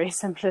very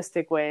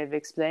simplistic way of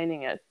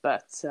explaining it,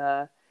 but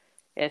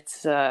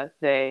it's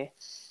they're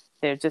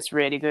just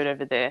really good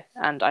over there,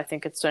 and I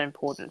think it's so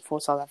important for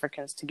South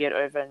Africans to get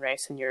over and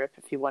race in Europe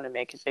if you want to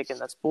make it big in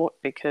the sport,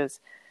 because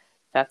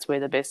that's where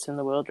the best in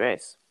the world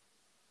race.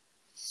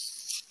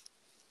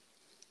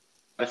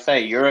 I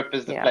say Europe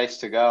is the place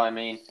to go. I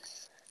mean,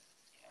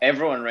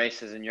 everyone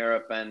races in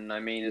Europe, and I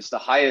mean, it's the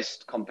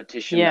highest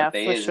competition that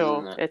there is. Yeah, for sure.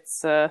 Isn't it?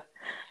 It's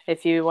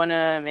if you want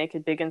to make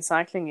it big in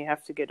cycling, you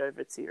have to get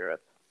over to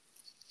Europe.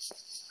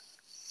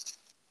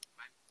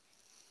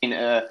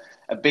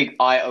 A big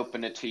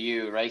eye-opener to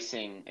you,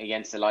 racing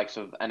against the likes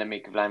of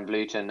Annemiek van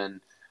Vleuten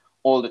and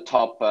all the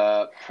top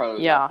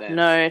pros. Yeah,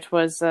 no, it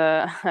was,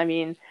 I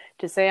mean,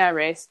 to say I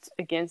raced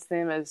against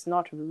them is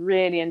not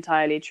really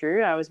entirely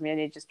true. I was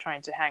merely just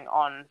trying to hang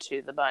on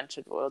to the bunch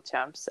at World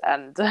Champs,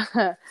 and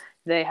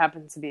they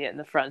happened to be in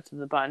the front of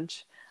the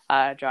bunch,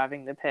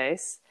 driving the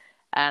pace.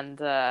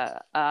 And it's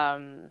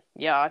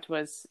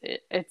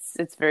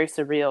very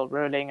surreal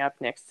rolling up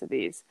next to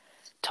these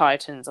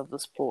titans of the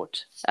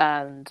sport,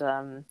 and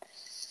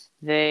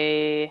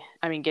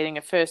getting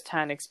a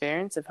first-hand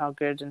experience of how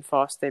good and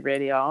fast they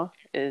really are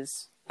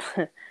is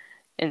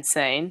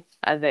insane.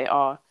 They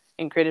are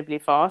incredibly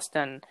fast,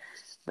 and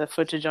the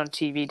footage on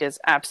TV does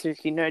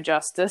absolutely no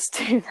justice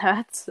to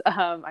that.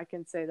 I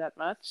can say that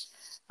much.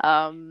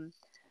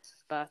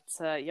 But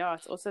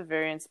it's also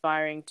very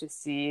inspiring to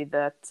see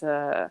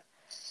that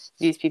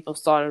these people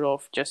started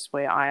off just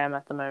where I am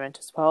at the moment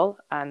as well,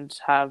 and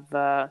have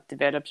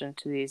developed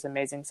into these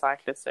amazing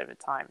cyclists over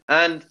time.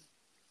 And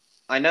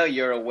I know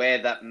you're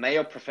aware that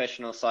male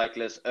professional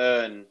cyclists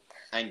earn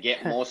and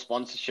get more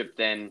sponsorship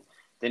than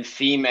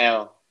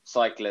female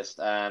cyclists.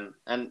 And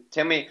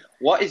tell me,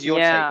 what is your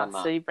take on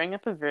that? So you bring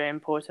up a very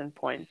important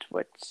point,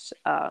 which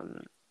I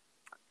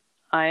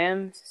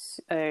am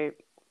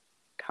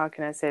how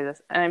can I say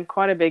this? I'm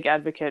quite a big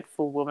advocate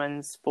for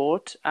women's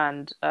sport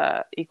and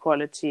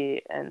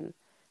equality in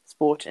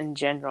sport in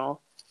general.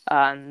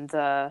 And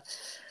I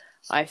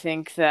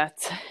think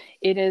that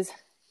it is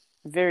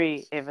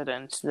very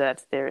evident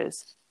that there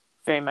is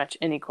very much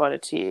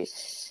inequality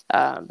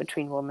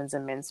between women's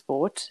and men's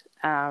sport.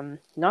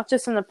 Not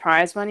just in the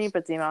prize money,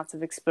 but the amount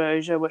of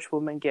exposure which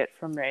women get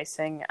from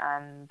racing,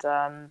 and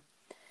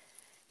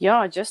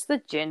just the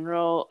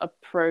general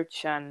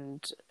approach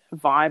and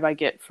vibe I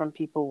get from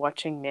people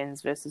watching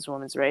men's versus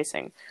women's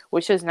racing,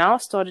 which has now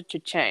started to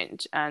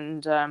change.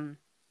 And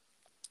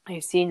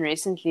I've seen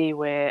recently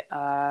where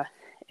a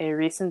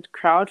recent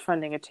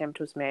crowdfunding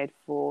attempt was made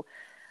for,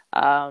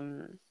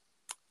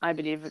 I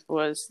believe it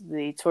was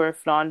the Tour of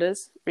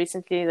Flanders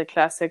recently, the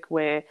classic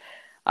where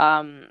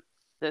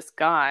this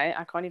guy,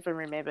 I can't even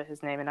remember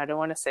his name and I don't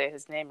want to say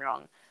his name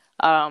wrong,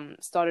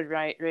 started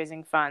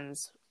raising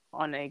funds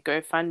on a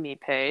GoFundMe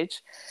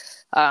page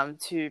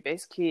to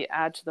basically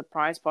add to the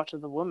prize pot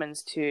of the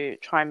women's to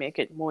try and make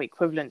it more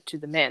equivalent to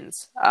the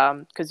men's,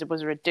 because it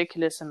was a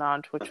ridiculous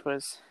amount, which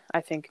was,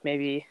 I think,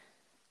 maybe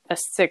a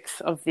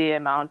sixth of the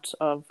amount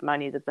of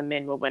money that the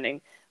men were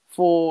winning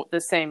for the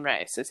same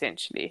race,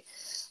 essentially.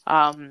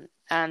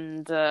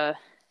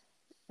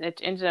 It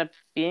ended up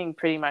being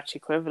pretty much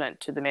equivalent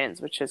to the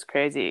men's, which is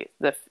crazy.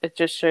 It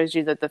just shows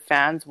you that the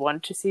fans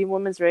want to see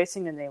women's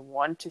racing, and they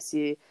want to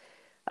see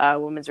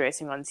women's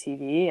racing on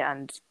TV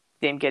and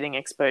them getting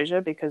exposure,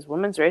 because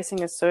women's racing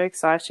is so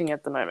exciting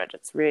at the moment.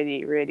 It's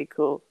really, really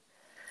cool.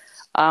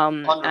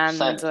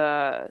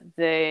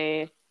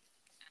 100%.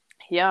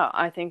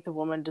 I think the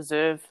women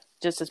deserve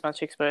just as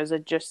much exposure,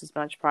 just as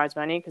much prize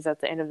money, because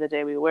at the end of the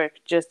day, we work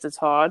just as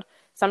hard,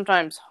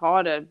 sometimes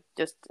harder,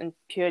 just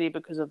purely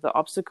because of the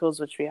obstacles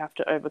which we have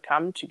to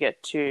overcome to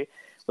get to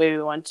where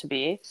we want to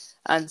be.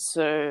 And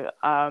so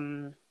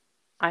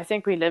I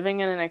think we're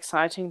living in an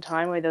exciting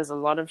time where there's a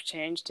lot of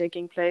change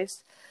taking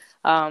place.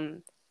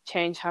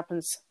 Change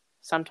happens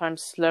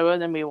sometimes slower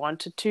than we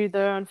want it to,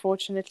 though,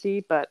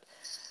 unfortunately, but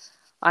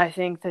I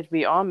think that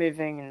we are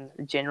moving in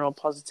a general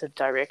positive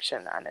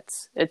direction, and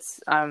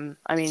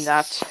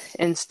that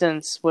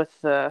instance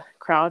with the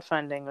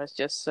crowdfunding was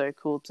just so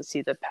cool to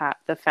see the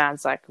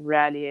fans like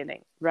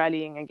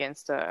rallying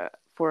against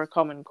for a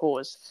common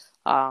cause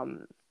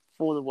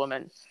for the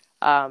women.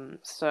 I'm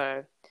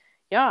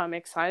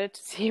excited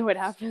to see what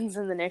happens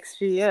in the next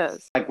few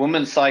years. Like,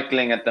 women's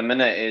cycling at the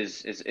minute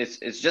is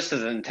just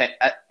as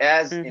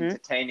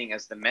entertaining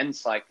as the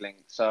men's cycling.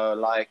 So,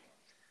 like,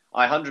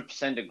 I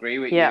 100% agree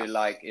with you.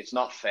 Like, it's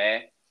not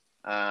fair.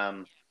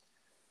 But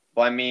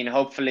I mean,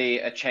 hopefully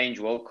a change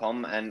will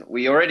come, and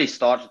we already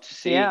started to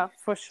see. Yeah,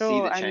 for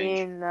sure. See the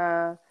change.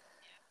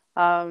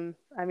 I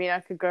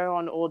could go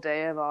on all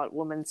day about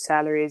women's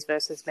salaries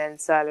versus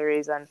men's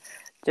salaries, and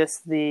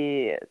just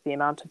the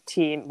amount of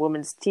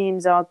women's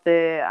teams out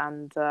there,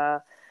 and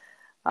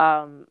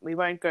we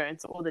won't go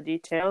into all the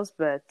details,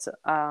 but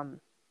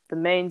the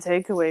main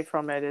takeaway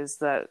from it is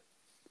that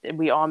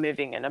we are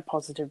moving in a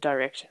positive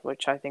direction,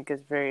 which I think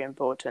is very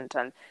important.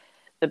 And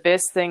the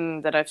best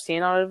thing that I've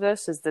seen out of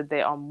this is that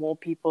there are more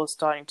people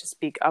starting to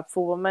speak up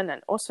for women,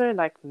 and also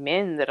like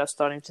men that are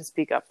starting to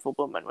speak up for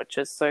women, which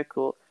is so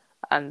cool.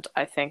 And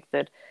I think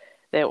that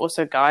there are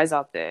also guys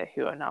out there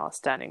who are now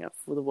standing up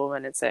for the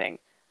woman and saying,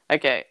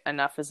 okay,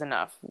 enough is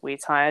enough. We're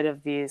tired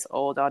of these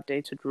old,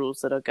 outdated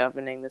rules that are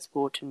governing the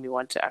sport, and we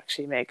want to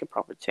actually make a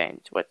proper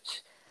change,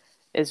 which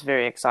is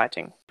very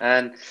exciting.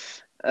 And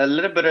a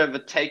little bit of a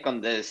take on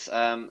this.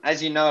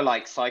 As you know,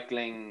 like,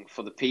 cycling,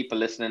 for the people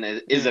listening,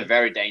 is a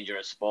very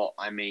dangerous sport.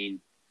 I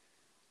mean,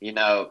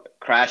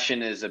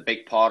 crashing is a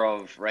big part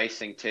of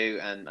racing too.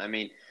 And I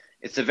mean,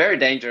 it's a very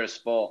dangerous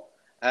sport.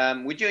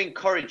 Would you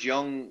encourage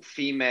young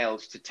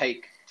females to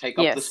take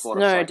up the sport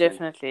of cycling? No,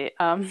 definitely.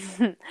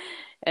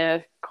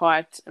 It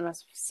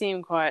must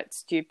seem quite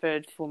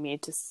stupid for me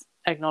to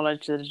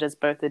acknowledge that it is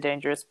both a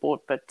dangerous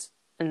sport, but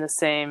in the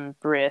same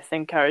breath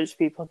encourage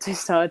people to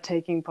start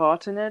taking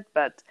part in it,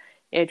 but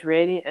it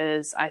really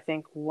is, I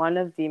think, one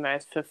of the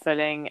most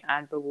fulfilling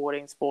and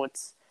rewarding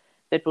sports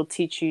that will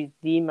teach you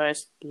the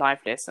most life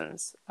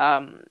lessons.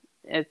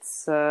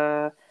 It's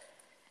the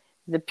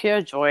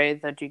pure joy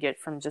that you get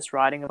from just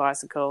riding a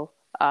bicycle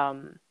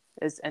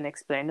is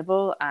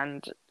inexplainable,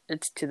 and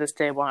it's to this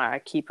day why I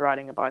keep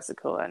riding a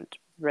bicycle and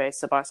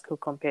race a bicycle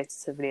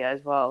competitively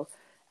as well.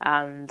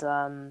 And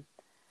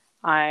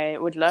I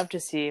would love to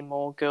see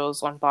more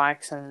girls on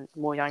bikes and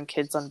more young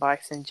kids on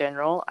bikes in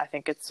general. I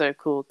think it's so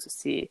cool to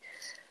see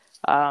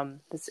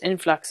this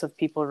influx of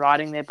people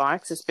riding their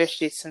bikes,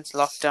 especially since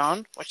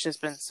lockdown, which has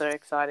been so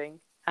exciting.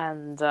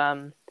 And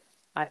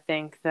I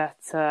think that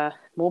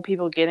more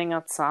people getting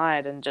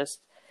outside and just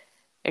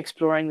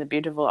exploring the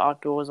beautiful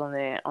outdoors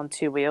on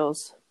two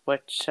wheels,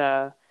 which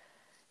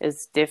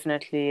is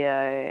definitely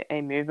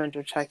a movement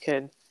which I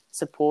could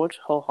support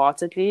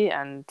wholeheartedly.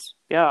 And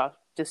yeah,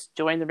 just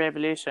join the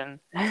revolution.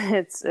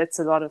 It's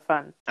a lot of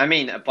fun. I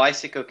mean, a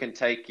bicycle can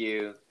take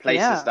you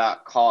places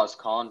that cars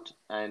can't,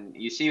 and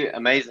you see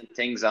amazing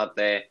things out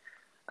there,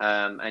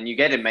 and you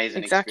get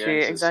amazing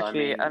experiences.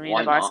 Exactly. So, I mean,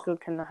 a bicycle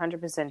can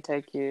 100%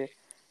 take you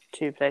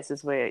to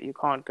places where you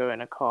can't go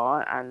in a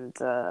car, and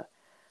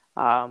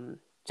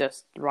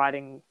just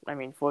riding, I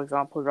mean, for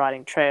example,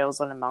 riding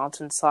trails on a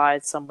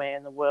mountainside somewhere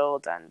in the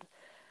world. And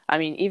I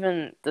mean,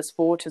 even the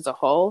sport as a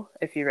whole,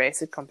 if you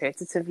race it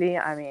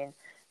competitively, I mean,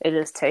 it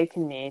has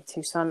taken me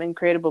to some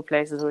incredible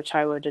places which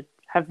I would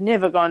have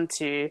never gone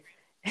to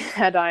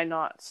had I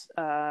not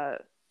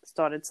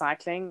started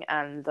cycling.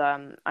 And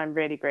I'm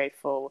really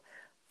grateful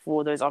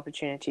for those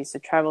opportunities to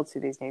travel to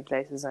these new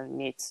places and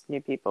meet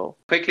new people.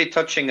 Quickly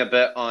touching a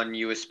bit on,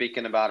 you were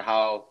speaking about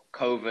how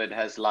COVID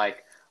has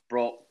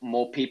brought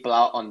more people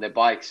out on their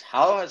bikes.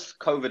 How has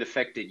COVID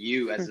affected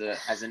you as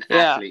an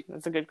athlete? Yeah,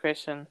 that's a good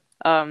question.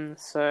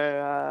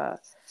 So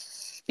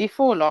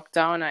before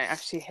lockdown, I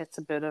actually hit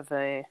a bit of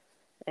a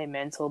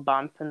mental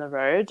bump in the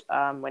road.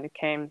 When it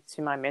came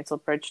to my mental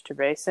approach to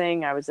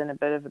racing, I was in a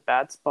bit of a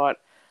bad spot.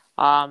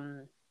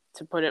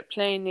 To put it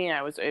plainly,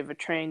 I was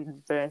overtrained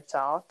and burnt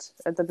out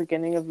at the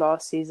beginning of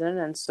last season.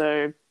 And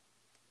so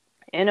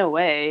in a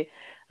way,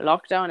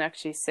 lockdown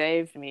actually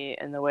saved me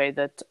in the way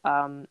that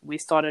we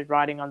started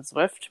riding on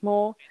Zwift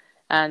more.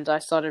 And I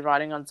started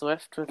riding on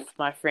Zwift with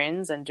my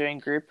friends and doing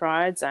group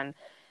rides. And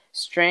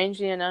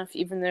strangely enough,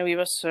 even though we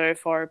were so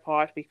far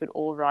apart, we could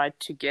all ride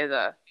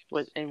together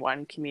within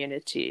one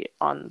community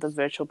on the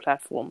virtual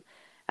platform.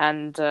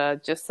 And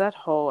just that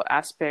whole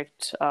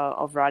aspect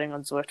of riding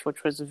on Zwift,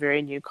 which was a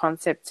very new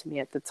concept to me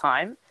at the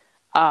time,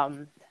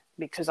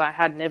 because I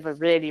had never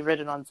really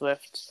ridden on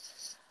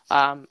Zwift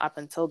up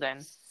until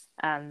then.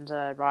 And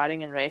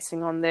riding and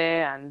racing on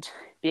there and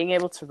being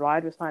able to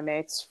ride with my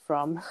mates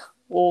from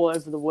all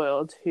over the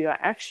world who I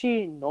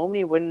actually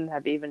normally wouldn't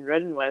have even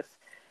ridden with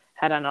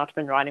had I not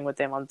been riding with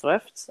them on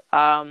Zwift,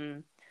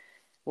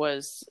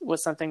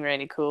 was something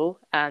really cool.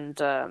 And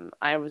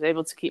I was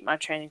able to keep my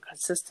training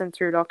consistent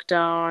through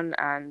lockdown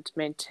and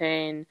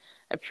maintain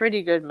a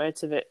pretty good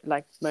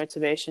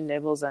motivation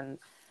levels, and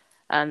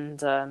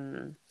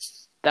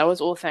that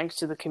was all thanks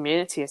to the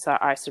community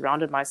I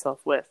surrounded myself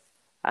with.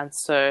 And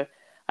so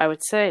I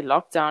would say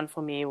lockdown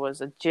for me was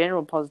a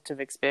general positive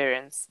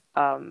experience.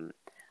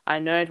 I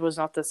know it was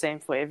not the same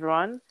for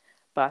everyone,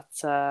 but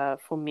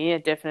for me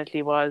it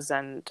definitely was.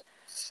 And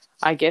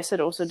I guess it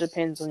also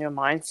depends on your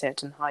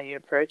mindset and how you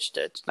approached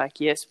it.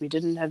 Like, yes, we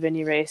didn't have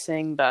any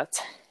racing,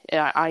 but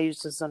I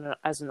used this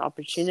as an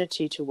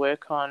opportunity to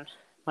work on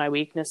my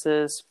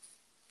weaknesses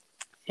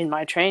in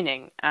my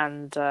training.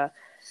 And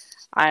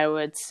I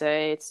would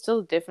say it's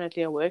still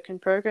definitely a work in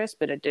progress,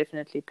 but it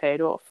definitely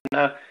paid off.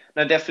 No,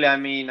 definitely. I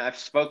mean, I've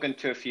spoken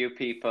to a few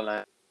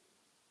people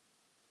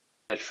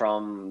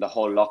from the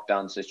whole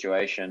lockdown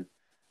situation,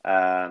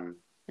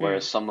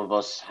 whereas some of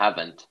us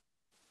haven't.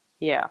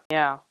 Yeah.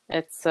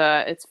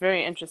 It's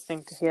very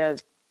interesting to hear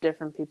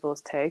different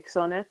people's takes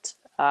on it.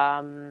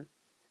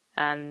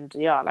 And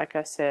yeah, like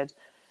I said,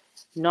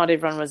 not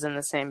everyone was in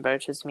the same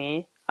boat as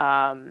me.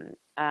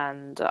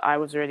 And I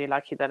was really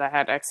lucky that I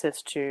had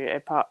access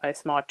to a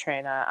smart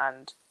trainer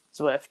and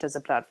Zwift as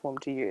a platform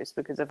to use,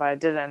 because if I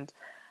didn't,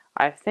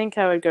 I think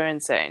I would go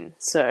insane.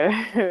 So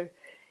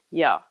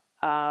yeah,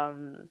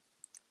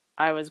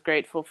 I was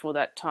grateful for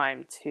that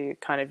time to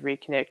kind of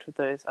reconnect with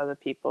those other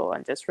people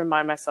and just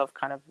remind myself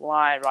kind of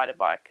why I ride a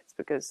bike. It's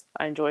because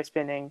I enjoy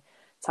spending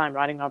time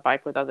riding my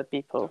bike with other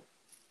people.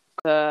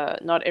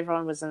 Not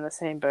everyone was in the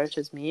same boat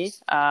as me.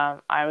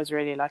 I was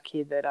really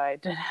lucky that I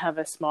did have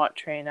a smart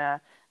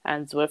trainer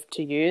and Zwift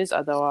to use.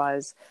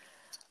 Otherwise,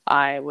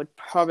 I would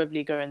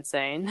probably go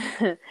insane.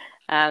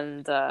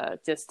 And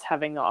just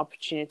having the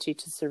opportunity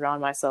to surround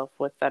myself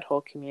with that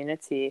whole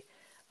community.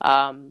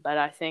 But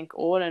I think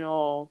all in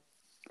all,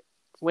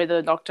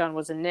 whether lockdown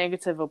was a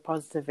negative or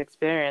positive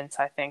experience,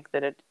 I think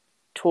that it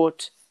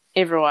taught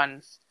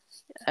everyone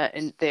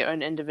in their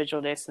own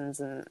individual lessons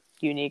in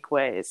unique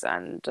ways.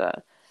 And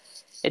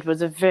it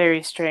was a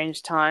very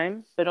strange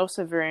time, but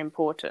also very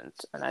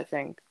important. And I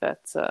think that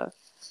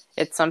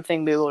it's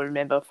something we will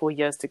remember for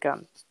years to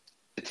come.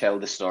 To tell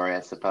the story,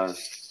 I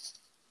suppose.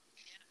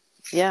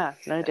 Yeah,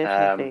 no,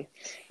 definitely.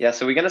 Yeah,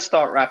 so we're going to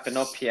start wrapping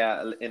up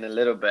here in a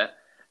little bit.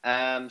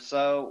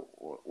 So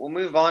we'll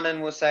move on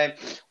and we'll say,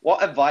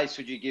 what advice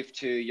would you give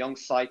to young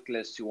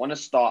cyclists who want to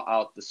start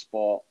out the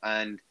sport,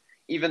 and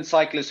even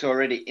cyclists who are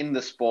already in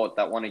the sport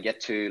that want to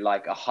get to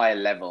like a higher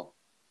level?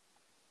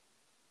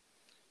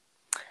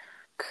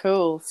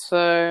 Cool.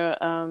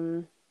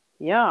 So,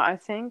 yeah, I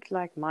think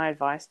like my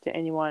advice to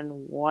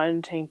anyone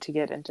wanting to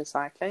get into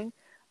cycling,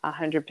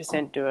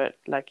 100% do it.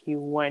 Like you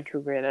won't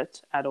regret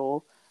it at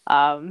all.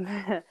 Um,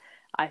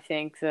 I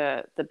think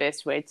the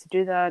best way to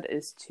do that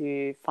is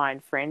to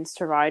find friends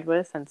to ride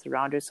with and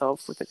surround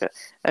yourself with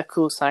a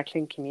cool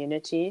cycling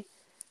community.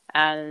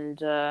 And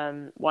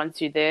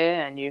once you're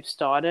there and you've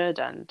started,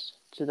 and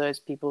to those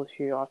people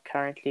who are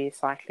currently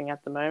cycling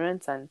at the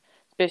moment, and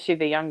especially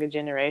the younger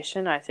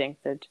generation, I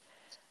think that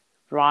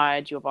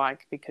ride your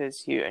bike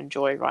because you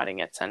enjoy riding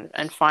it,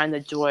 and find the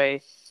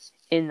joy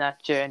in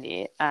that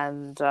journey.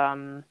 And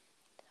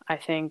I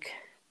think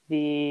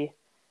the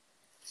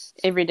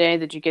every day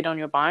that you get on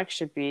your bike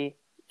should be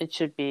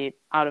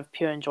out of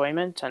pure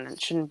enjoyment, and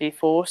it shouldn't be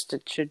forced.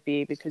 It should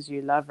be because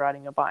you love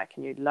riding a bike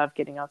and you love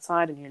getting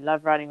outside and you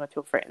love riding with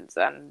your friends.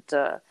 And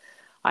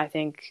I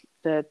think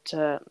that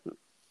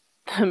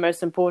the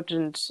most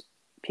important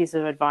piece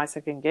of advice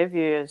I can give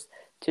you is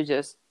to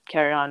just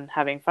carry on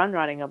having fun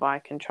riding a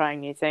bike and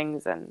trying new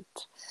things, and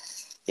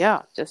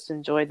yeah, just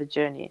enjoy the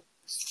journey.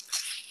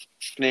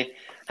 Tiffany,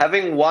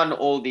 having won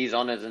all these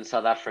honors in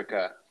South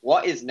Africa,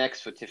 what is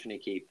next for Tiffany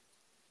Keep?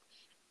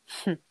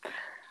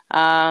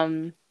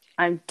 I'm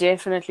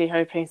definitely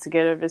hoping to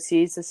get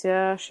overseas this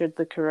year, should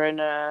the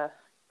corona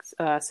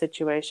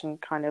situation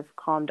kind of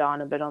calm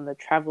down a bit on the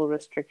travel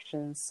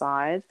restrictions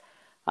side,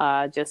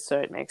 just so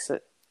it makes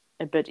it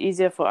a bit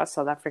easier for us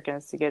South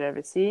Africans to get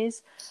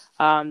overseas.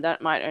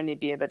 That might only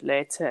be a bit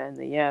later in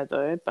the year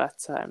though,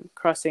 but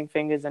crossing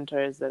fingers and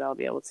toes that I'll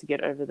be able to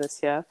get over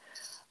this year.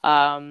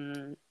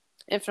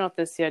 If not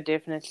this year,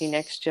 definitely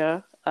next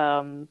year.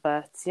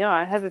 But yeah,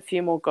 I have a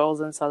few more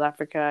goals in South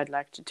Africa I'd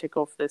like to tick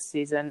off this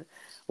season.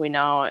 We're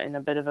now in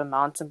a bit of a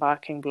mountain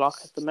biking block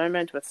at the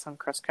moment with some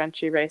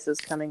cross-country races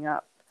coming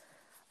up,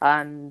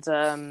 and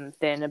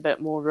then a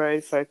bit more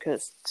road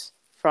focused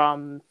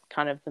from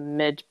kind of the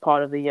mid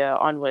part of the year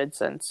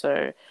onwards. And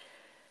so,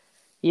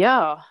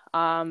 yeah,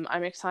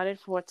 I'm excited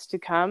for what's to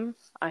come.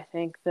 I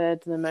think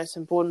that the most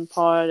important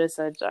part is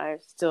that I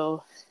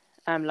still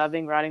am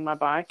loving riding my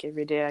bike.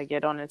 Every day I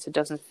get on it, it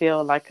doesn't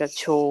feel like a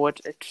chore.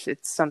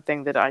 It's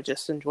something that I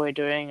just enjoy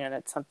doing, and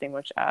it's something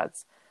which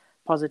adds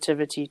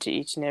positivity to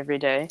each and every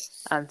day.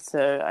 And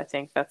so I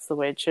think that's the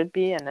way it should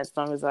be. And as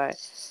long as I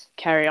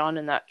carry on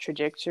in that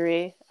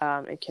trajectory,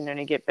 it can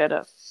only get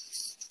better.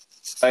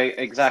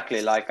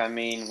 Exactly. Like, I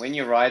mean, when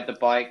you ride the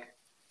bike,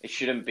 it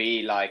shouldn't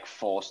be like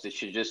forced. It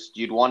should just,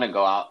 you'd want to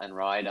go out and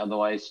ride.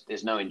 Otherwise,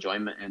 there's no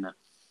enjoyment in it.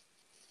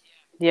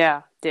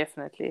 Yeah,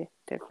 definitely.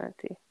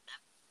 Definitely.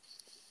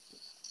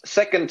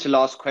 Second to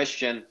last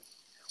question.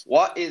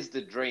 What is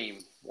the dream?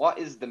 What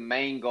is the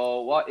main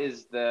goal? What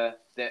is the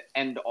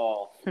end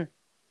all?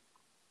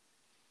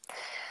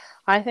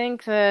 I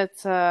think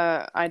that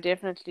I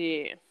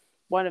definitely,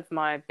 one of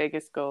my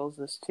biggest goals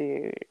is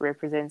to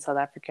represent South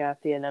Africa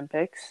at the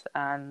Olympics.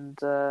 And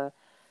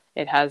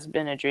it has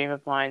been a dream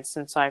of mine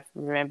since I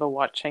remember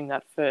watching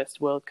that first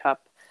World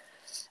Cup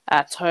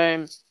at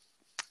home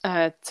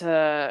at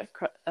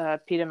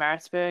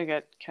Pietermaritzburg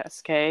at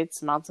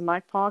Cascades Mountain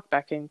Bike Park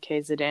back in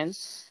KZN.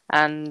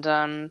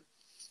 And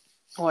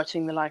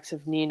watching the likes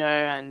of Nino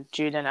and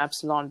Julian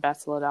Absalon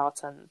battle it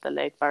out, and the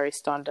late Barry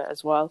Stander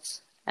as well.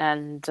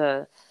 And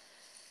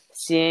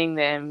seeing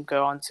them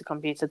go on to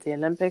compete at the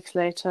Olympics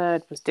later,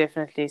 it was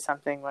definitely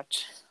something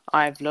which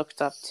I've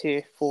looked up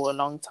to for a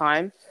long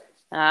time.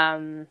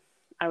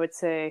 I would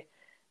say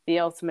the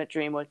ultimate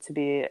dream would to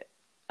be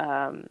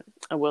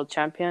a world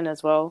champion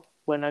as well,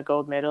 win a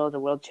gold medal at the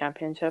World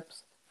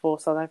Championships for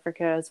South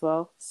Africa as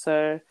well.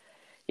 So,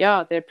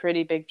 yeah, they're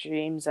pretty big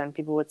dreams, and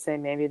people would say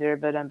maybe they're a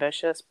bit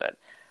ambitious, but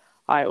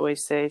I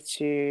always say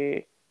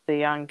to the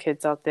young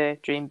kids out there,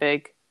 dream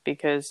big,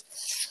 because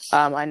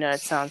I know it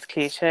sounds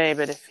cliche,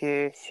 but if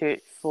you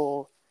shoot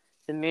for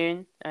the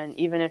moon, and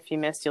even if you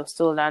miss, you'll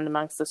still land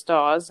amongst the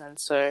stars. And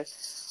so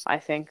I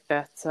think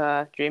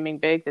that dreaming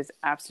big, there's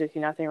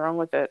absolutely nothing wrong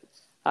with it.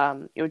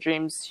 Your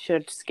dreams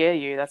should scare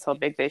you. That's how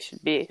big they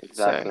should be.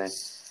 Exactly.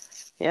 So,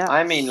 yeah.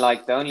 I mean,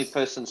 like, the only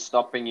person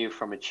stopping you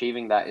from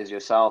achieving that is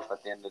yourself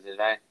at the end of the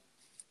day.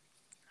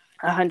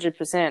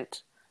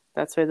 100%.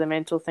 That's where the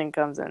mental thing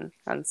comes in.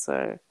 And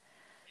so,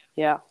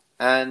 yeah.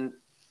 And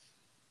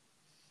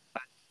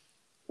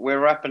we're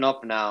wrapping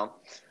up now.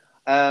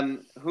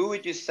 Who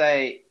would you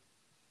say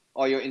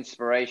are your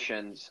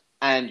inspirations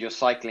and your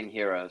cycling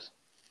heroes?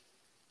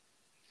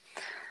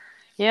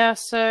 Yeah,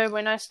 so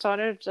when I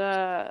started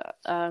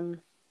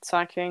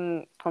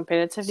cycling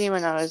competitively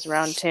when I was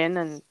around 10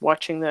 and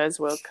watching those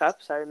World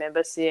Cups, I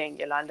remember seeing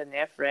Jolanda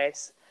Neff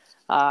race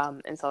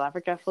in South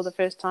Africa for the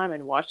first time,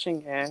 and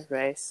watching her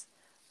race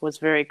was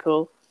very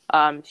cool.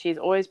 She's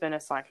always been a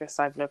cyclist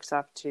I've looked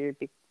up to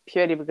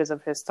purely because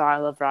of her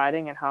style of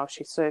riding and how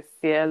she's so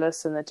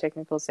fearless in the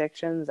technical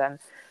sections, and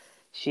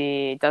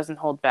she doesn't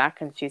hold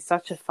back, and she's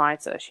such a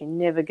fighter. She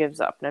never gives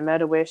up. No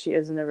matter where she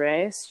is in a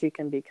race, she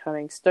can be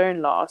coming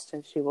stone last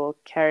and she will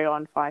carry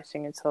on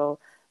fighting until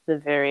the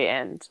very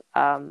end,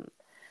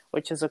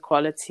 which is a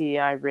quality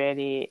I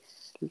really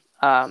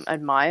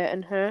admire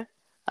in her.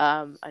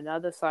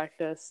 Another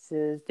cyclist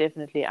is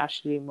definitely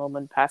Ashley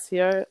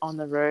Moolman-Pasio on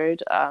the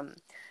road.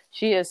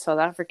 She is South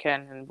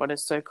African, and what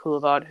is so cool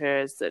about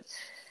her is that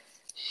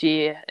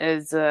she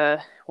is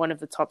one of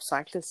the top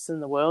cyclists in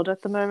the world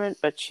at the moment,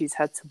 but she's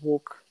had to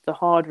walk the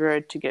hard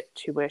road to get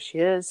to where she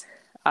is.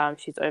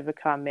 She's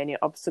overcome many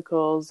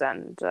obstacles,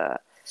 and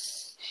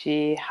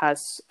she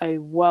has a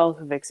wealth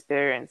of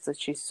experience that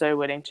she's so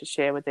willing to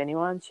share with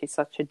anyone. She's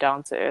such a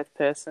down-to-earth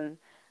person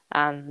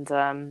and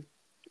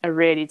a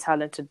really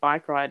talented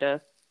bike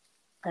rider.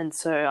 And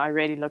so I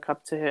really look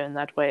up to her in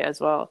that way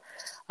as well,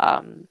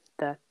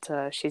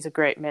 that she's a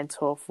great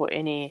mentor for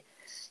any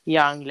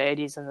young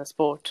ladies in the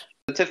sport.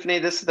 Tiffany,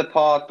 this is the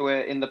part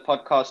where in the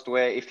podcast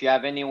where if you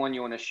have anyone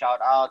you want to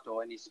shout out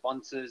or any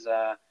sponsors,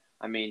 the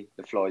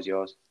floor is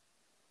yours.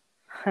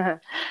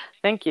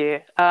 Thank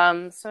you.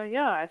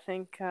 I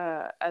think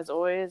as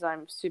always,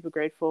 I'm super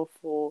grateful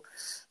for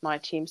my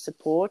team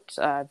support,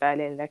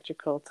 Valley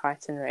Electrical,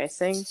 Titan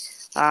Racing.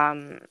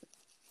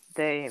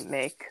 They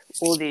make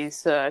all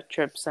these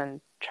trips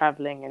and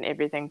traveling and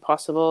everything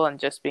possible, and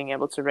just being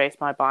able to race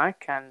my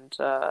bike and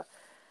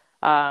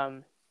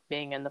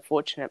being in the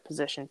fortunate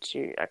position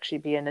to actually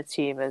be in a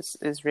team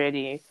is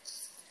really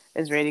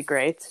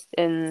great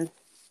in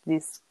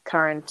these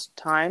current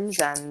times,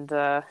 and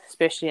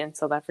especially in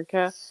South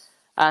Africa,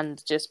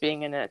 and just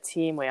being in a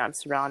team where I'm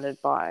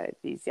surrounded by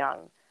these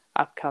young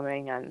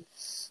upcoming and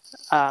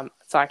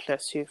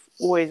cyclists who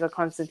always are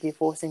constantly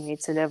forcing me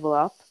to level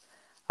up.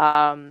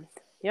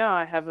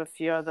 I have a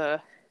few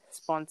other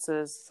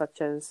sponsors such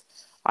as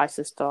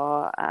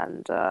Isostar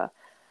and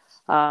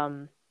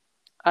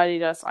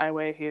Adidas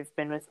Eyewear, who've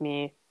been with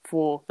me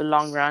for the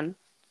long run,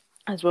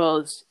 as well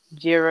as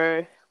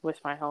Giro with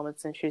my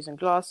helmets and shoes and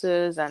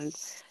glasses. And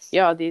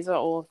these are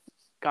all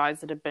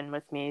guys that have been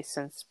with me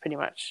since pretty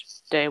much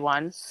day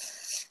one.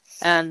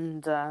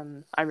 And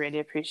I really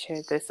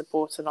appreciate their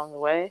support along the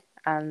way.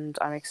 And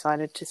I'm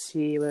excited to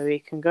see where we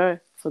can go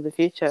for the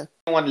future.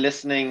 Anyone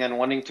listening and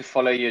wanting to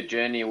follow your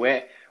journey,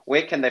 where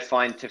can they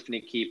find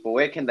Tiffany Keep, or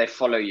where can they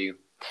follow you?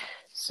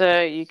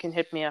 So you can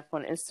hit me up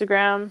on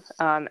Instagram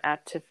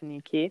at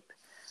Tiffany Keep,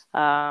 or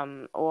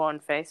on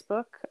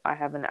Facebook. I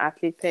have an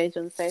athlete page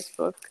on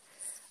Facebook,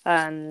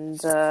 and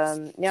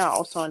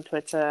also on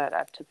Twitter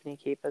at Tiffany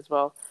Keep as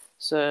well.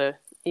 So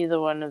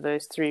either one of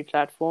those three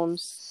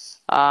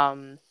platforms,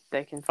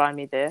 they can find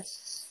me there,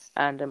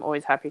 and I'm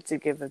always happy to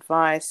give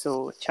advice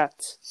or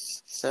chat.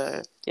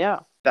 So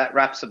that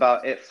wraps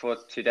about it for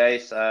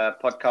today's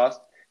podcast.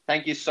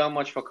 Thank you so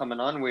much for coming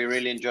on. We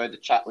really enjoyed the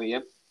chat with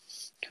you.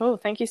 Cool.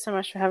 Thank you so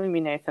much for having me,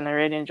 Nathan. I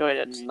really enjoyed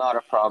it. Not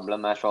a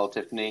problem at all,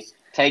 Tiffany.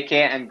 Take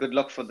care and good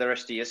luck for the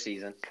rest of your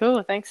season.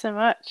 Cool. Thanks so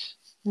much.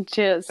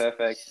 Cheers.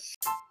 Perfect.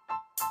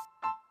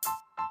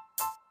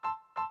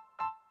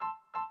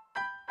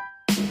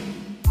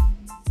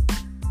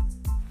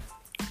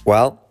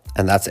 Well,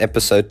 and that's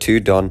episode 2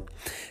 done.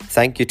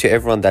 Thank you to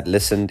everyone that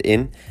listened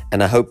in,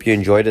 and I hope you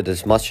enjoyed it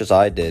as much as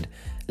I did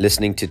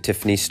listening to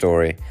Tiffany's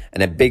story.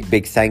 And a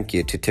big thank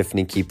you to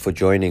Tiffany Keep for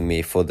joining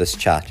me for this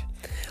chat.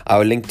 I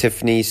will link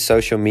Tiffany's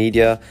social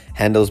media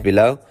handles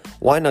below.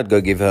 Why not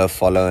go give her a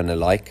follow and a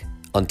like?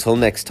 Until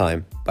next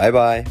time, bye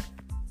bye.